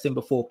protesting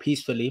before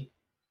peacefully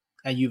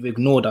and you've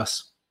ignored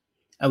us,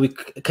 and we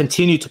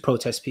continue to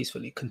protest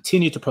peacefully,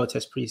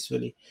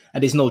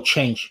 and there's no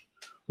change,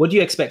 what do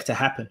you expect to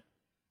happen?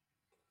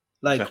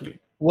 Like, Exactly.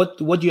 what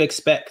do you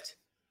expect,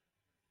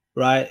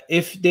 right?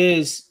 If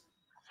there's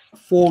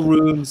 4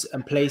 rooms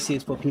and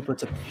places for people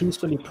to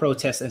peacefully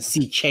protest and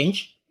see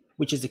change,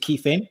 which is the key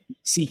thing,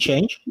 see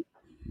change,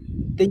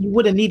 then you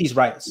wouldn't need these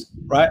riots,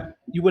 right?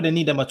 You wouldn't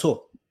need them at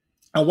all.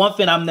 And one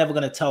thing I'm never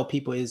going to tell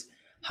people is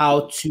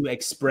how to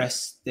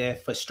express their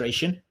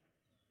frustration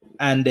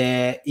and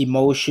their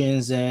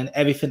emotions and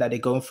everything that they're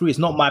going through. It's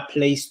not my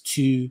place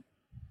to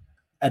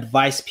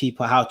advise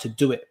people how to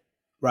do it,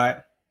 right?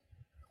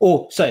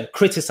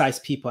 Criticize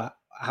people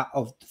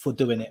for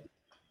doing it.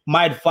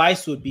 My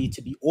advice would be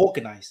to be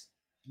organized,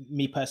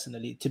 me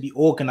personally, to be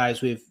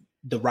organized with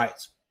the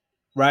rights,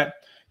 right?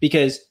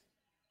 Because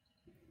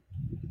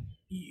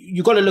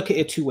you got to look at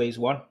it 2 ways.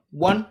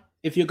 One,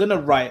 if you're going to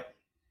riot,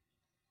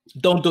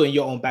 don't do it in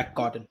your own back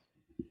garden,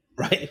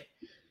 right?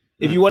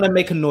 If you want to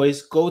make a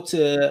noise, go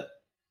to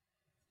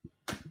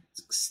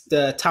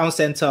the town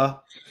center,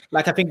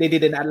 like I think they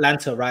did in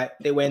Atlanta, right?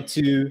 They went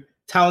to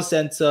town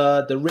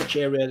center, the rich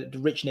area, the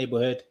rich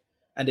neighborhood,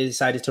 and they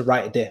decided to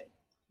riot there.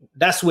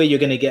 That's where you're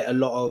going to get a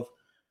lot of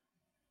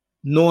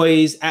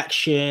noise,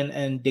 action,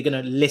 and they're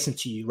going to listen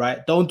to you,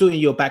 right? Don't do it in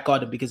your back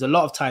garden, because a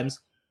lot of times,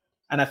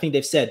 and I think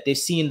they've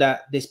seen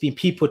that there's been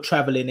people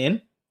traveling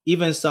in,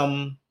 even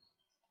some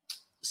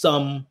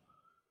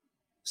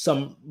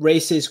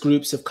racist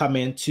groups have come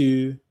in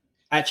to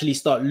actually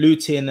start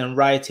looting and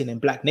rioting in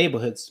black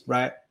neighborhoods,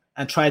 right?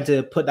 And trying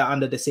to put that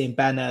under the same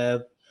banner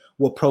of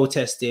we're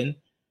protesting.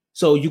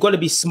 So you got to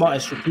be smart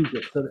and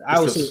strategic. So I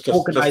would say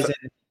organizing.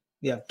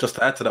 Just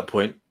to add to that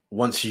point,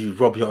 once you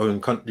rob your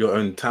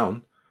own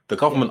town, the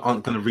government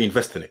aren't going to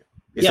reinvest in it.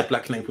 It's a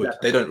black neighborhood.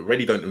 They don't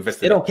invest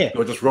in it. They don't care.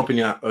 You're just robbing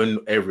your own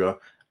area,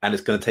 and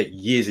it's going to take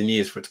years and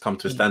years for it to come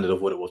to a standard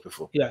of what it was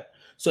before. Yeah.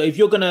 So if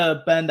you're going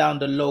to burn down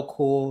the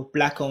local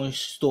black-owned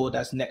store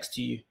that's next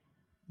to you,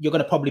 you're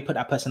going to probably put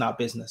that person out of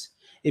business.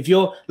 If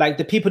you're like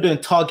the people doing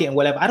Target and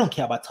whatever, I don't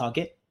care about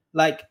Target.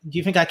 Like, do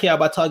you think I care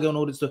about Target and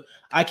all this stuff?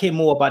 I care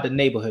more about the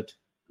neighborhood.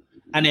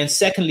 And then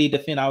secondly, the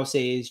thing I would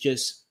say is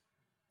just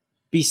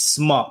be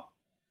smart,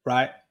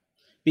 right?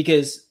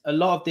 Because a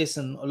lot of this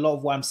and a lot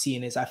of what I'm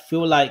seeing is I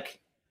feel like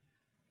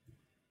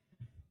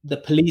the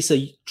police are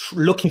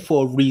looking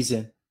for a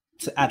reason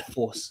to add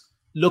force,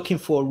 looking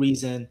for a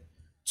reason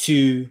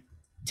to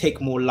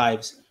take more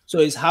lives. So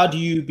it's how do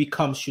you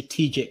become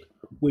strategic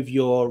with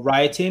your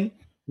rioting,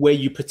 where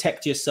you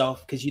protect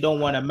yourself, because you don't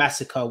want a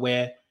massacre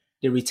where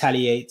they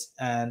retaliate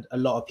and a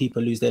lot of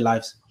people lose their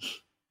lives.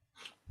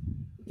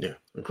 Yeah.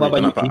 What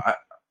about you,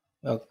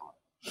 Pete?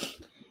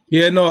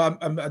 Yeah, no,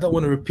 I don't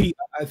want to repeat.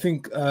 I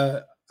think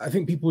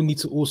people need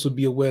to also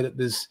be aware that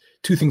there's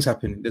 2 things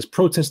happening. There's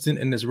protesting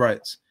and there's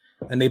riots,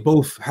 and they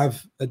both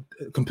have a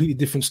completely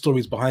different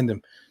stories behind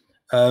them.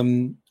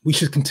 We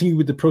should continue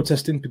with the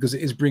protesting because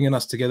it is bringing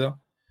us together,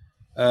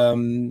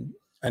 and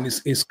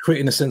it's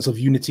creating a sense of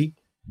unity.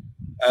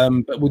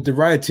 But with the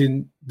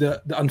rioting,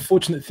 the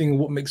unfortunate thing,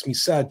 what makes me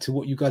sad to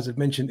what you guys have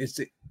mentioned, is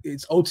that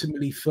it's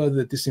ultimately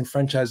further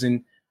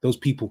disenfranchising those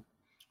people,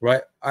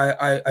 right?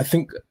 I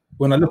think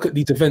when I look at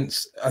these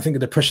events, I think the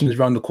depression is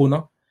around the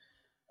corner.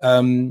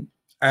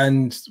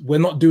 And we're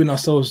not doing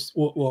ourselves,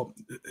 or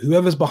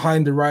whoever's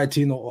behind the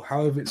rioting or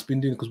however it's been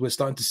doing, because we're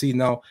starting to see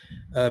now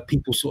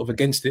people sort of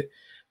against it.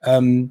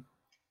 When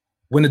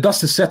the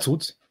dust is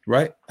settled,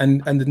 right,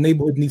 and the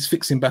neighborhood needs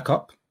fixing back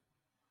up,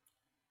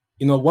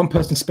 one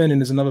person's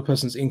spending is another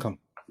person's income.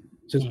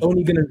 So it's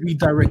only going to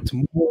redirect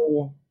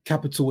more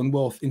capital and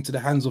wealth into the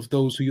hands of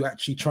those who you're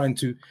actually trying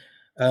to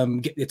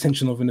get the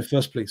attention of in the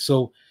first place.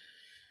 So,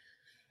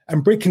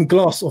 and breaking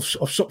glass off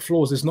shop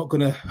floors is not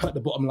going to hurt the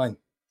bottom line,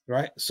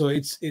 right? So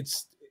it's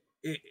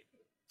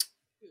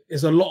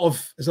a lot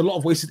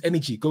of wasted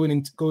energy going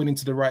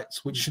into the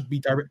riots, which should be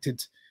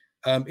directed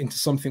into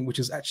something which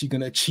is actually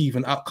going to achieve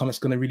an outcome that's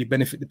going to really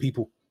benefit the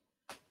people.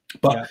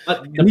 But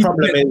the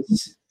problem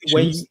is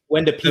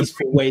when the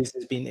peaceful ways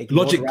has been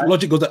ignored,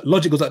 logic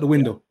goes out the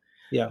window.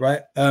 Yeah.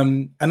 Right.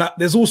 And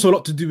there's also a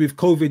lot to do with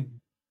COVID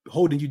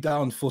holding you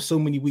down for so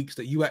many weeks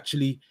that you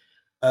actually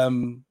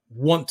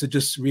want to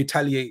just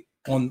retaliate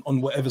on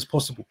whatever's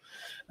possible.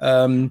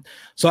 I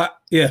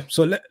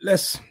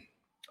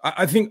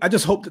think I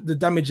just hope that the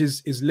damage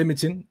is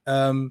limiting,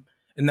 and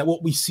that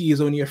what we see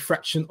is only a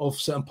fraction of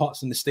certain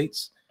parts in the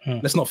States.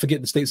 Let's not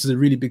forget the States is a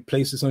really big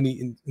place. It's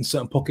only in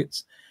certain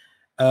pockets.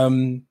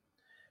 And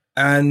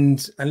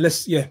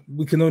unless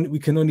we can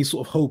only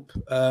sort of hope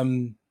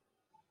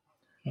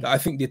that I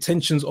think the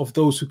attentions of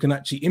those who can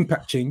actually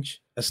impact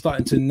change are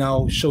starting to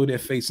now show their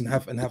face and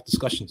have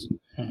discussions.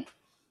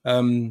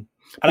 And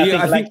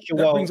I think,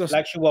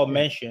 like Shawal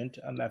mentioned,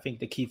 I think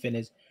the key thing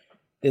is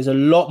there's a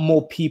lot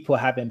more people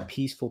having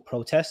peaceful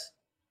protests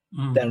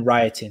than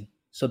rioting.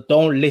 So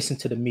don't listen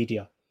to the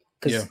media,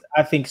 because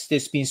I think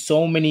there's been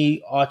so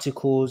many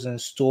articles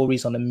and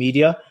stories on the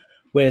media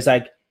where it's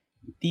like,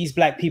 these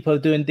black people are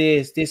doing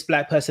this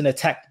black person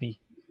attacked me.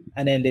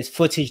 And then there's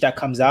footage that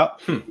comes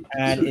out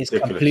and it's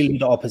completely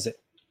the opposite.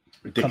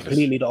 Ridiculous.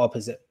 Completely the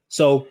opposite.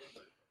 So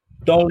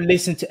don't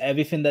listen to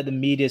everything that the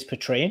media is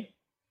portraying.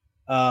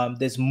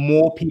 There's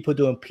more people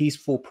doing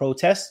peaceful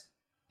protests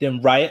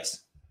than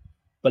riots.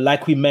 But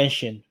like we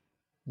mentioned,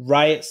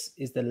 riots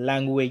is the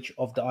language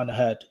of the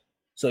unheard.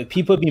 So if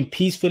people have been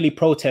peacefully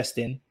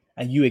protesting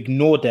and you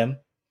ignore them,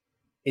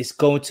 it's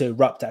going to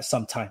erupt at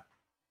some time.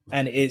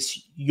 And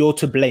you're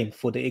to blame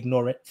for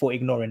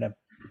ignoring them.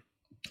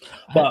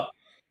 But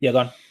go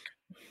on.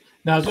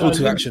 Now, call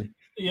to action.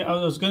 Yeah,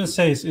 I was going to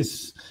say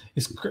it's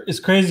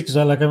crazy because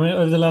over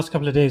the last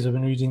couple of days I've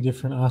been reading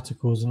different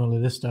articles and all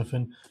of this stuff,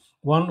 and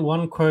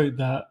one quote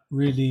that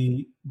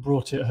really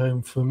brought it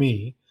home for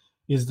me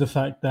is the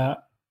fact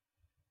that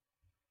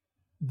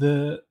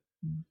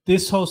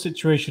this whole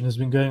situation has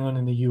been going on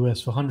in the US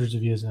for hundreds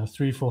of years now,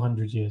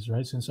 300-400 years,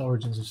 right, since the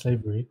origins of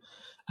slavery,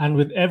 and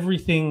with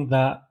everything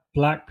that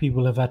Black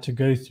people have had to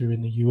go through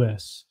in the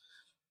US,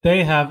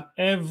 they have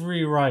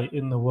every right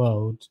in the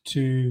world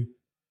to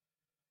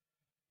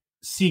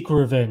seek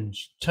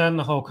revenge, turn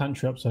the whole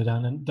country upside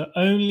down. And the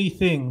only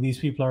thing these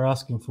people are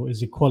asking for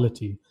is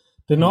equality.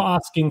 They're not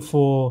asking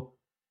for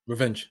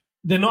revenge.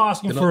 They're not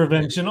asking for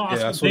revenge. They're not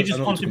asking. They just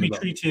want to be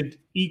treated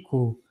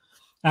equal.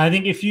 And I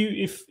think if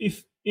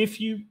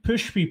you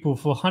push people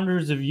for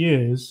hundreds of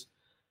years,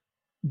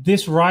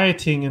 this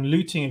rioting and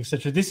looting,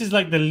 etc., this is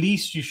like the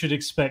least you should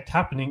expect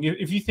happening.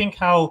 If you think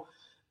how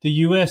the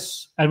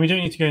US, and we don't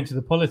need to go into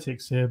the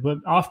politics here, but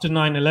after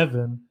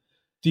 9/11,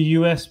 the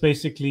US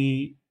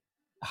basically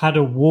had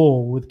a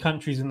war with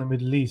countries in the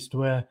Middle East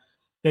where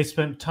they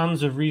spent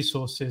tons of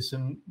resources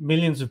and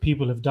millions of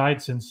people have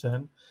died since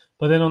then.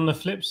 But then on the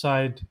flip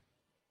side,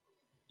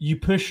 you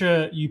push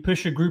a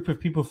group of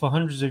people for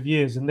hundreds of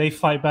years and they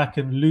fight back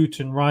and loot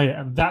and riot,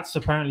 and that's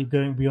apparently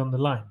going beyond the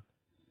line.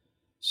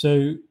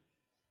 So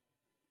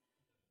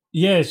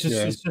it's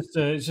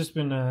just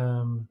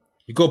been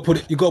you got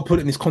to put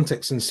it in this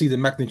context and see the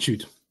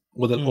magnitude,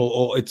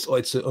 or it's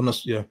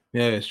honest.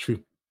 It's true.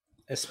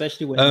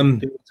 Especially when you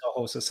do it to a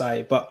whole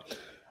society. But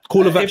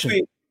call of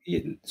action.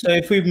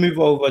 If we move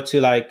over to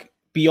like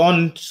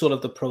beyond sort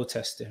of the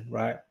protesting,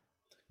 right?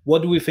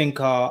 What do we think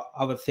are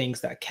other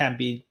things that can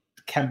be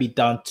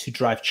done to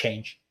drive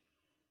change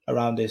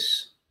around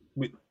this?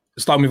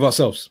 Starting with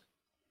ourselves.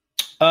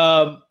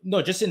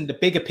 No, just in the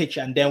bigger picture,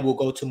 and then we'll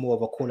go to more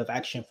of a call of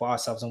action for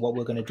ourselves and what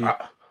we're going to do.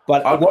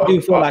 But what do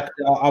you feel like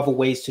there are other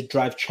ways to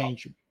drive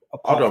change?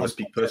 I'd rather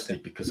speak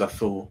personally because I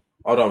feel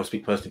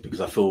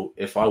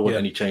if I want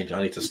any change,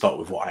 I need to start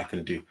with what I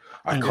can do.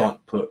 I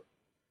can't put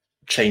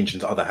change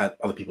into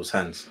other people's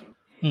hands.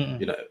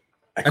 You know,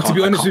 and to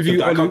be honest with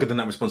you, I can't give them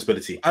that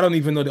responsibility. I don't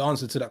even know the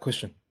answer to that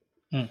question.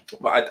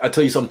 But I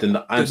tell you something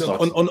that I'm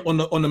starting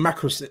on the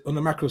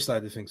macro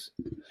side of things.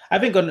 I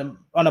think on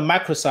a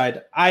macro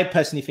side, I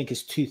personally think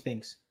it's two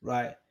things,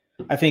 right?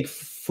 I think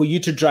for you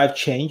to drive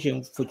change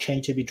and for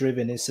change to be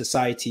driven in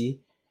society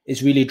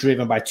is really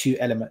driven by two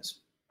elements: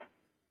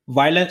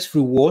 violence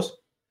through wars,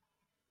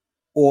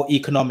 or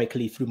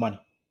economically through money.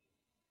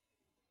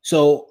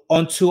 So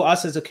onto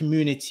us as a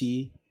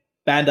community,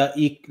 band our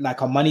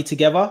money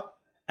together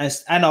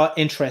and our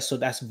interests. So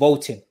that's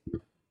voting.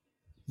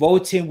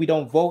 Voting, we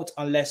don't vote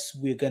unless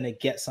we're gonna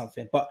get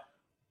something, but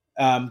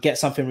get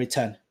something in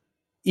return.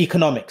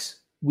 Economics,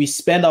 we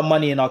spend our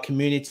money in our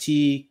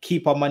community,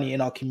 keep our money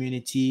in our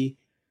community,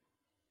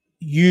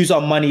 use our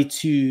money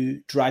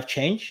to drive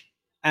change.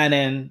 And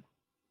then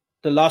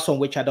the last one,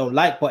 which I don't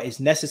like, but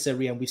is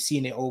necessary, and we've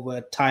seen it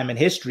over time and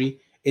history,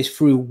 is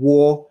through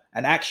war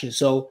and action.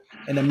 So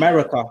in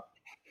America,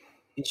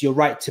 it's your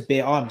right to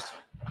bear arms.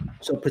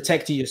 So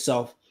protecting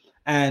yourself.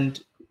 And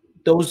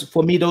those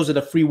are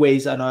the three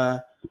ways on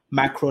a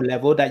macro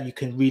level that you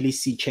can really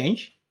see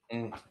change.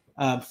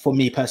 For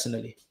me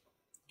personally.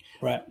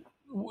 Right.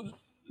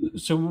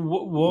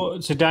 So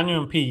so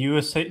Daniel and P, you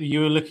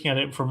were looking at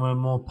it from a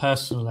more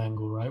personal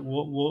angle, right?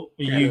 What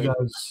are you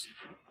guys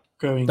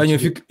going. Daniel,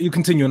 to- if you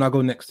continue and I'll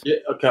go next. Yeah,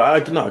 okay. I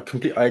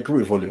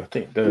agree with Olu. I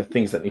think there are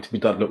things that need to be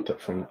looked at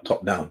from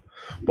top down.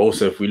 But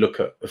also,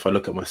 if I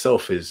look at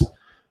myself, is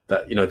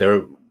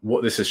that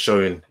what this is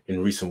showing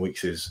in recent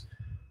weeks is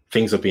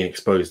things are being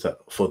exposed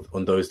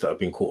on those that have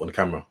been caught on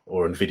camera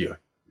or on video.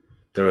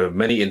 There are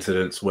many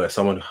incidents where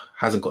someone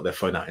hasn't got their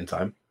phone out in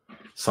time.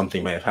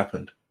 Something may have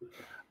happened,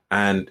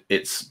 and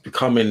it's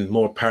becoming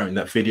more apparent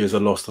that videos are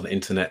lost on the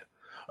internet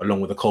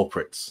along with the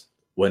culprits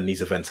when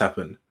these events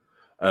happen.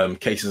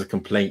 Cases of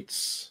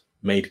complaints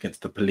made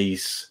against the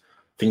police,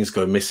 things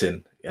go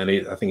missing. And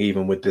I think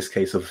even with this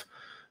case of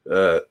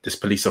this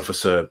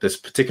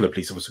particular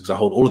police officer, because I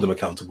hold all of them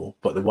accountable,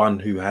 but the one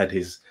who had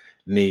his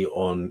knee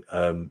on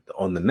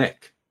the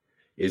neck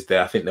is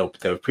there. I think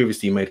they were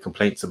previously made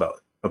complaints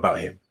about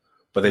him,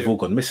 but they've all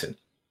gone missing.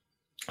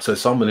 So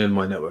someone in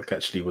my network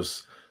actually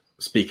was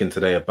speaking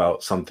today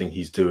about something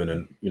he's doing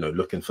and,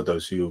 looking for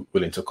those who are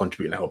willing to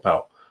contribute and help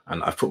out.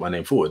 And I've put my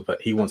name forward,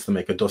 but he wants to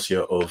make a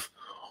dossier of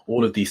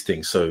all of these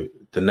things. So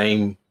the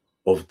name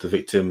of the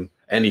victim,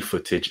 any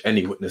footage,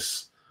 any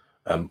witness,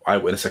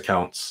 eyewitness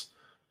accounts,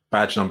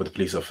 badge number of the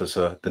police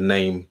officer, the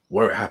name,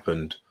 where it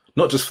happened,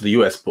 not just for the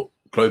US, but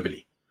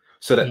globally,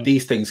 so that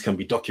these things can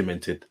be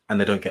documented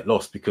and they don't get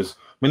lost, because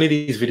many of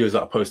these videos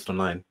that are posted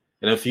online,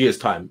 in a few years'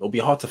 time, it'll be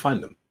hard to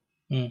find them.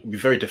 It'll be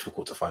very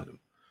difficult to find them.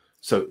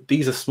 So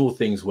these are small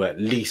things where at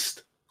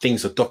least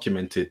things are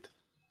documented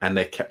and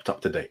they're kept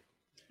up to date.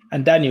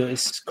 And Daniel,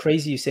 it's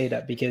crazy you say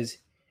that, because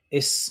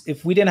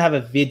if we didn't have a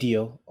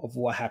video of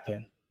what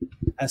happened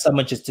and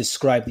someone just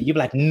described it, you'd be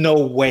like,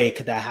 no way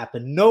could that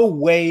happen. No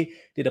way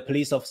did a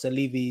police officer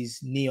leave his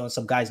knee on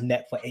some guy's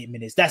neck for 8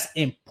 minutes. That's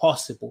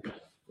impossible.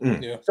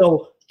 Yeah.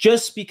 So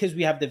just because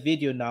we have the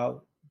video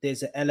now,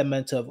 there's an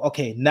element of,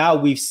 okay, now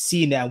we've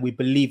seen it and we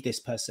believe this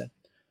person.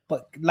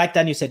 But like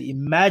Daniel said,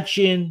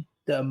 imagine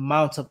the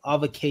amount of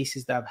other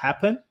cases that have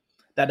happened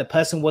that the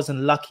person wasn't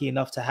lucky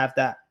enough to have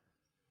that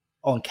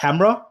on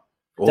camera.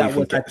 Or That even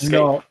was like, escape.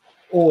 no,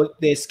 or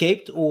they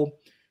escaped, or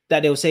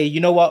that they'll say,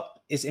 you know what,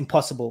 it's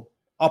impossible.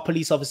 Our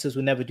police officers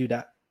will never do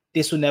that.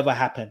 This will never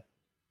happen.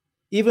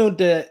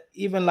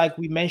 Even like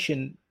we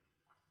mentioned,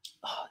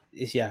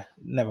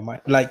 never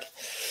mind. Like,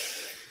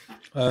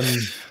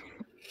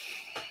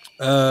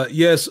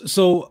 yes.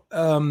 So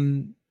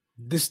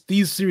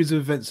these series of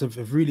events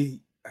have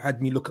really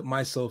had me look at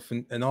myself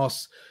and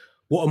ask,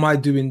 what am I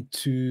doing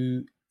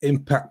to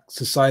impact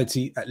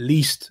society, at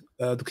least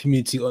the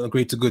community, on a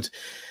greater good?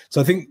 So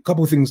I think a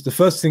couple of things. The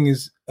first thing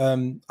is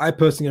I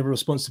personally have a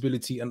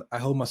responsibility, and I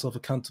hold myself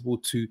accountable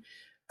to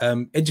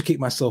educate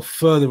myself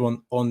further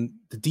on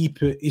the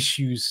deeper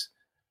issues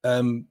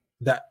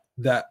that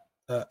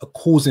are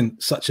causing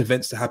such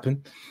events to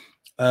happen.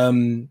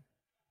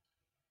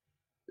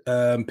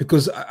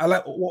 Because I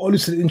like what Olu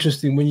said.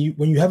 Interesting, when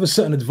you have a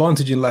certain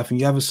advantage in life and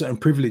you have a certain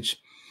privilege,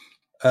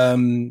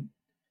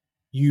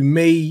 you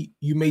may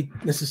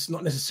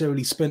not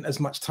necessarily spend as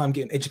much time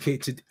getting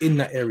educated in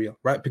that area,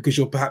 right? Because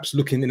you're perhaps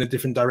looking in a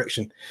different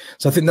direction.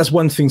 So I think that's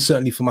one thing,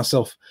 certainly for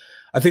myself.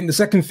 I think the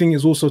second thing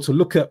is also to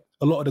look at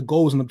a lot of the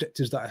goals and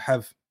objectives that I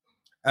have,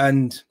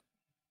 and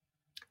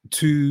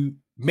to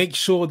make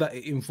sure that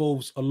it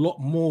involves a lot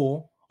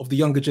more of the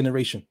younger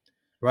generation,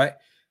 right?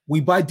 We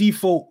by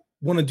default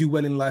want to do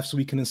well in life so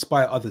we can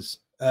inspire others.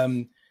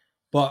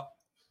 But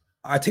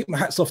I take my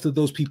hats off to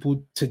those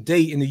people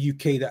today in the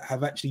UK that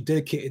have actually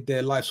dedicated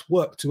their life's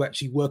work to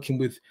actually working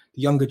with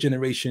the younger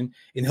generation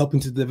in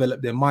helping to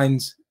develop their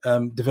minds,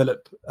 give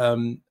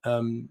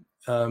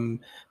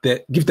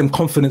them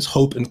confidence,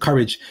 hope, and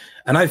courage.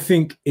 And I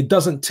think it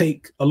doesn't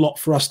take a lot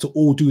for us to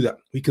all do that.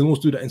 We can all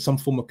do that in some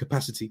form of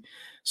capacity.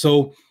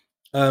 So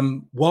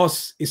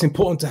whilst it's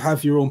important to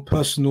have your own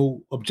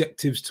personal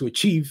objectives to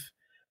achieve,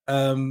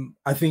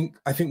 I think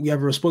we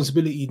have a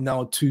responsibility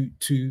now to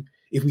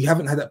if we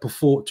haven't had that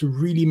before, to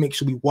really make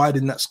sure we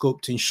widen that scope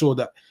to ensure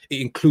that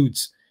it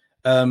includes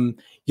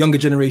younger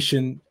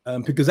generation,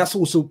 because that's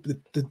also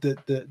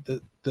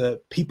the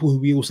people who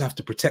we also have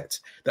to protect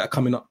that are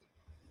coming up.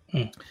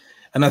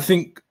 And I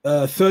think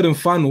third and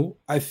final,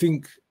 I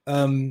think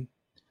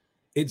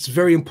it's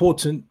very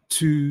important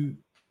to.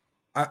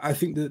 I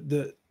think that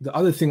the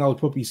other thing I would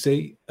probably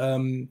say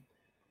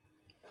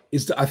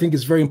is that I think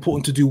it's very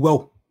important to do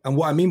well. And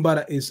what I mean by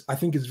that is I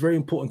think it's very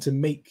important to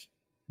make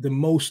the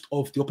most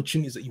of the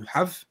opportunities that you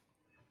have,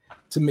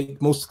 to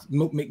make most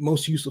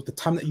use of the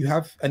time that you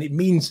have. And it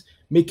means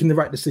making the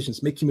right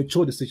decisions, making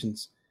mature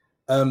decisions,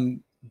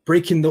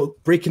 breaking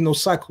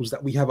those cycles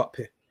that we have up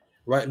here,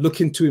 right?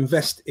 Looking to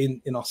invest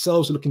in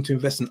ourselves, looking to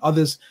invest in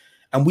others.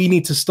 And we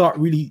need to start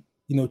really,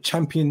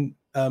 champion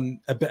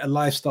a better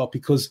lifestyle,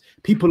 because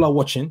people are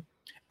watching,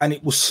 and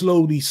it will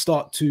slowly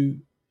start to,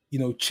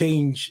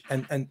 change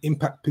and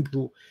impact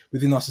people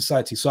within our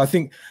society. So I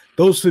think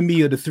those for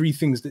me are the three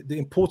things: the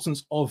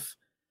importance of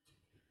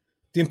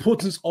a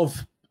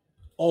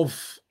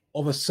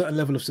certain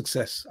level of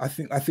success. I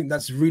think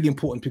that's really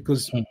important,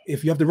 because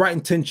if you have the right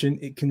intention,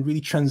 it can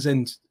really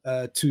transcend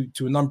to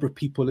a number of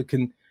people. It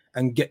can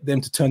and get them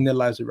to turn their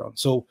lives around.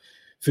 So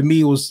for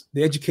me, it was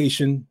the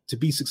education to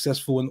be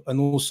successful and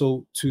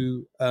also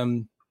to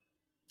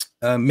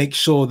make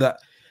sure that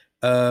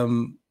a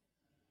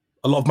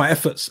lot of my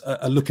efforts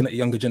are looking at the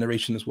younger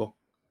generation as well.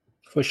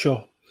 For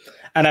sure.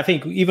 And I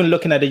think even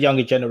looking at the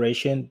younger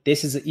generation,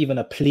 this is even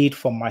a plead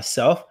from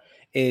myself,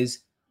 is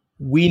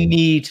we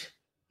need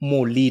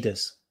more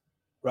leaders,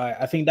 right?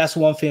 I think that's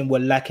one thing we're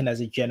lacking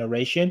as a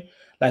generation.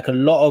 Like a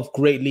lot of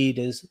great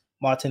leaders,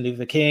 Martin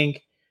Luther King,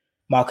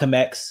 Malcolm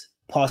X,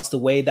 passed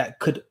away, that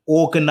could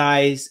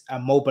organize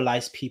and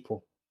mobilize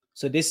people.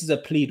 So this is a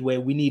plead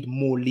where we need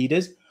more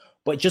leaders,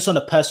 but just on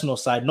a personal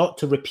side, not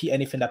to repeat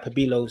anything that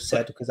Pabilo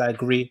said, because I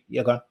agree.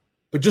 You're gone.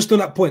 But just on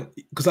that point,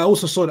 because I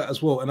also saw that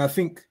as well. And I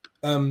think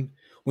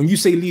when you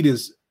say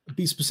leaders,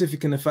 be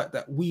specific in the fact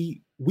that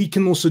we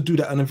can also do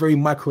that on a very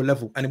micro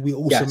level, and we're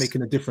also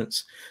making a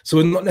difference. So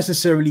we're not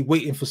necessarily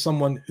waiting for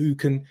someone who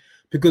can,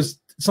 because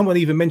someone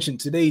even mentioned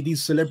today,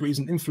 these celebrities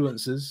and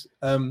influencers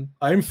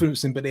are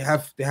influencing, but they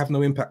have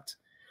no impact,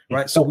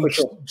 right? So we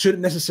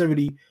shouldn't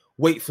necessarily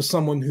wait for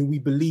someone who we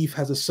believe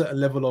has a certain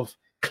level of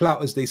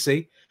clout, as they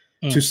say,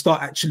 to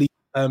start actually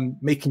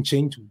making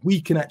change.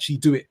 We can actually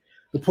do it.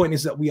 The point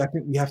is that I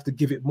think we have to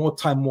give it more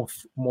time,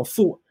 more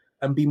thought,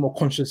 and be more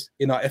conscious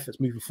in our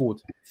efforts moving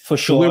forward. For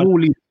sure. So we're all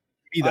leaders.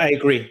 I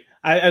agree.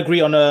 I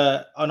agree on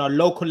a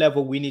local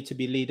level, we need to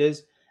be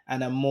leaders,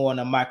 and more on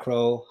a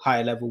macro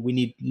high level, we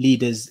need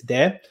leaders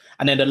there.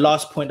 And then the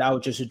last point I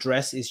would just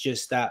address is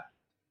just that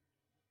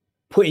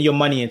putting your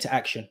money into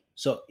action.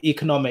 So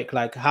economic,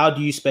 like how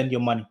do you spend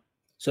your money?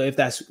 So if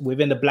that's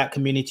within the Black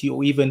community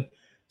or even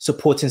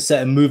supporting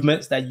certain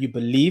movements that you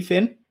believe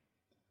in,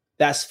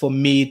 that's for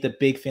me the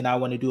big thing I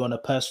want to do on a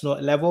personal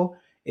level,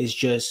 is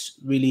just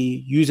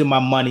really using my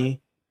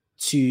money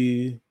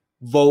to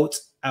vote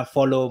and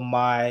follow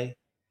my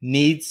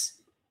needs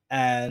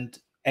and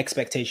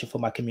expectation for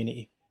my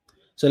community.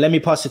 So let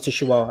me pass it to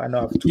Shawal. I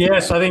know.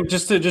 Yes, I think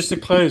just to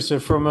close. So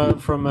from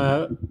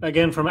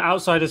an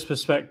outsider's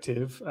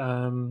perspective,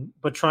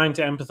 but trying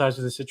to empathize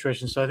with the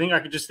situation. So I think I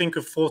could just think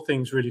of 4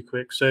 things really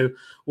quick. So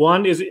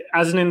one is,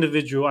 as an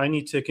individual, I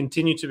need to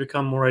continue to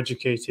become more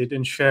educated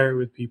and share it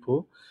with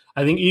people.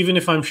 I think even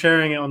if I'm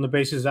sharing it on the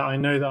basis that I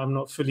know that I'm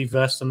not fully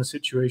versed on the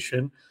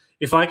situation,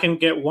 if I can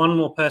get one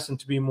more person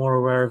to be more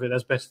aware of it,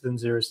 that's better than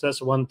 0. So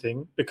that's one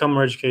thing, become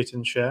more educated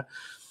and share.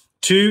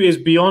 2 is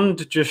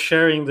beyond just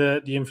sharing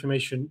the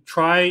information.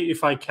 Try,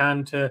 if I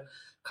can, to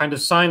kind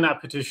of sign that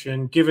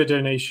petition, give a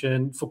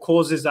donation for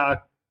causes that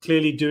are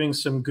clearly doing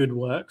some good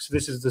work. So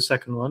this is the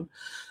second one.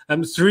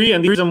 3,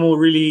 and these are more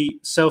really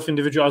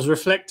self-individual. I was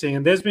reflecting,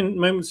 and there's been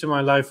moments in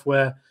my life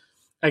where,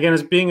 again,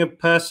 as being a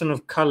person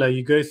of color,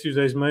 you go through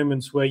those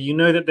moments where you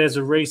know that there's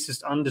a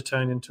racist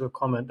undertone into a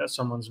comment that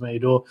someone's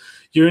made, or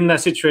you're in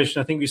that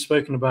situation. I think we've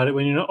spoken about it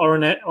when you're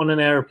on an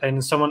airplane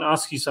and someone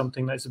asks you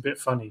something that's a bit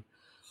funny.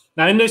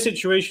 Now, in those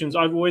situations,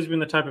 I've always been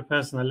the type of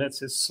person that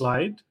lets it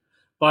slide.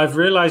 But I've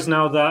realized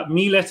now that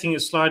me letting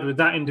it slide with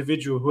that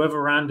individual,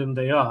 whoever random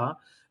they are,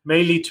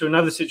 may lead to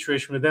another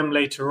situation with them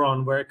later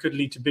on where it could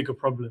lead to bigger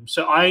problems.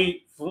 So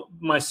I,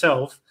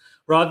 myself,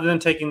 rather than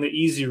taking the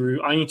easy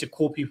route, I need to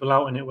call people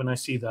out on it when I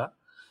see that.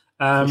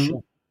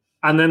 Sure.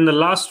 And then the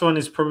last one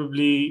is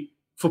probably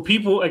for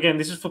people, again,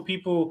 this is for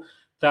people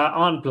that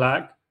aren't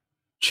Black,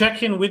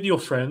 check in with your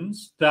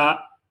friends that,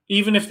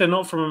 even if they're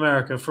not from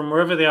America, from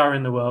wherever they are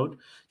in the world,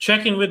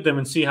 check in with them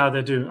and see how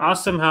they're doing.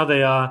 Ask them how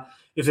they are,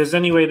 if there's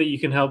any way that you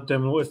can help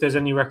them, or if there's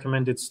any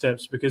recommended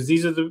steps, because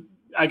these are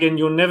again,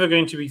 you're never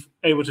going to be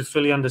able to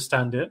fully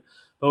understand it.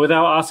 But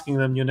without asking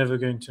them, you're never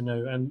going to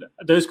know. And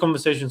those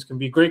conversations can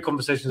be great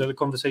conversations, like the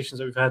conversations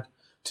that we've had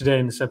today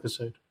in this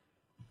episode.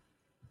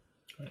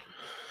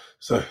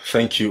 So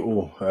thank you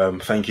all.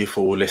 Thank you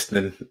for all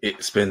listening.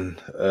 It's been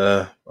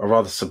a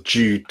rather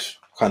subdued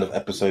kind of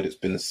episode. It's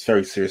been a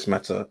very serious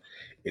matter.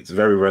 It's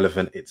very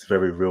relevant. It's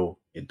very real.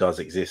 It does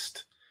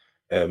exist.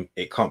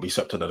 It can't be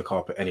swept under the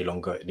carpet any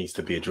longer. It needs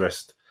to be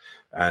addressed.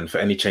 And for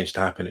any change to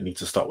happen, it needs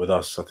to start with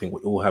us. I think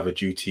we all have a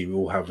duty. We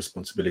all have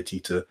responsibility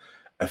to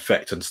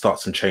affect and start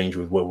some change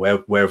with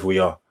wherever we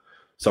are.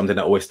 Something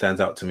that always stands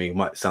out to me,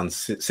 might sound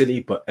silly,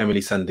 but Emily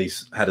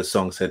Sandys had a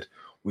song said,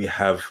 we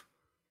have,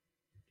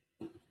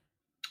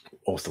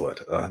 what's the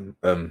word?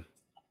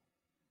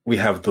 We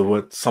have the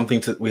word,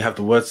 we have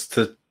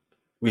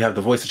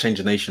the voice to change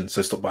a nation.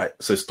 So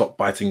stop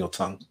biting your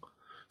tongue.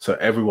 So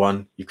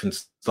everyone, you can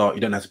start,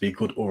 you don't have to be a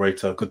good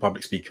orator, good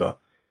public speaker,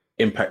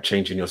 impact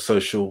change in your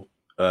social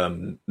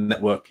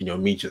network, in your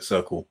immediate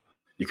circle.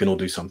 You can all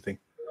do something.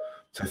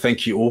 So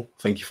thank you all.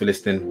 Thank you for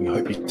listening. We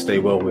hope you stay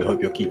well. We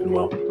hope you're keeping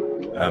well.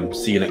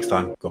 See you next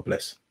time. God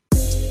bless.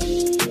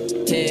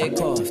 Take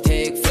off,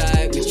 take flight.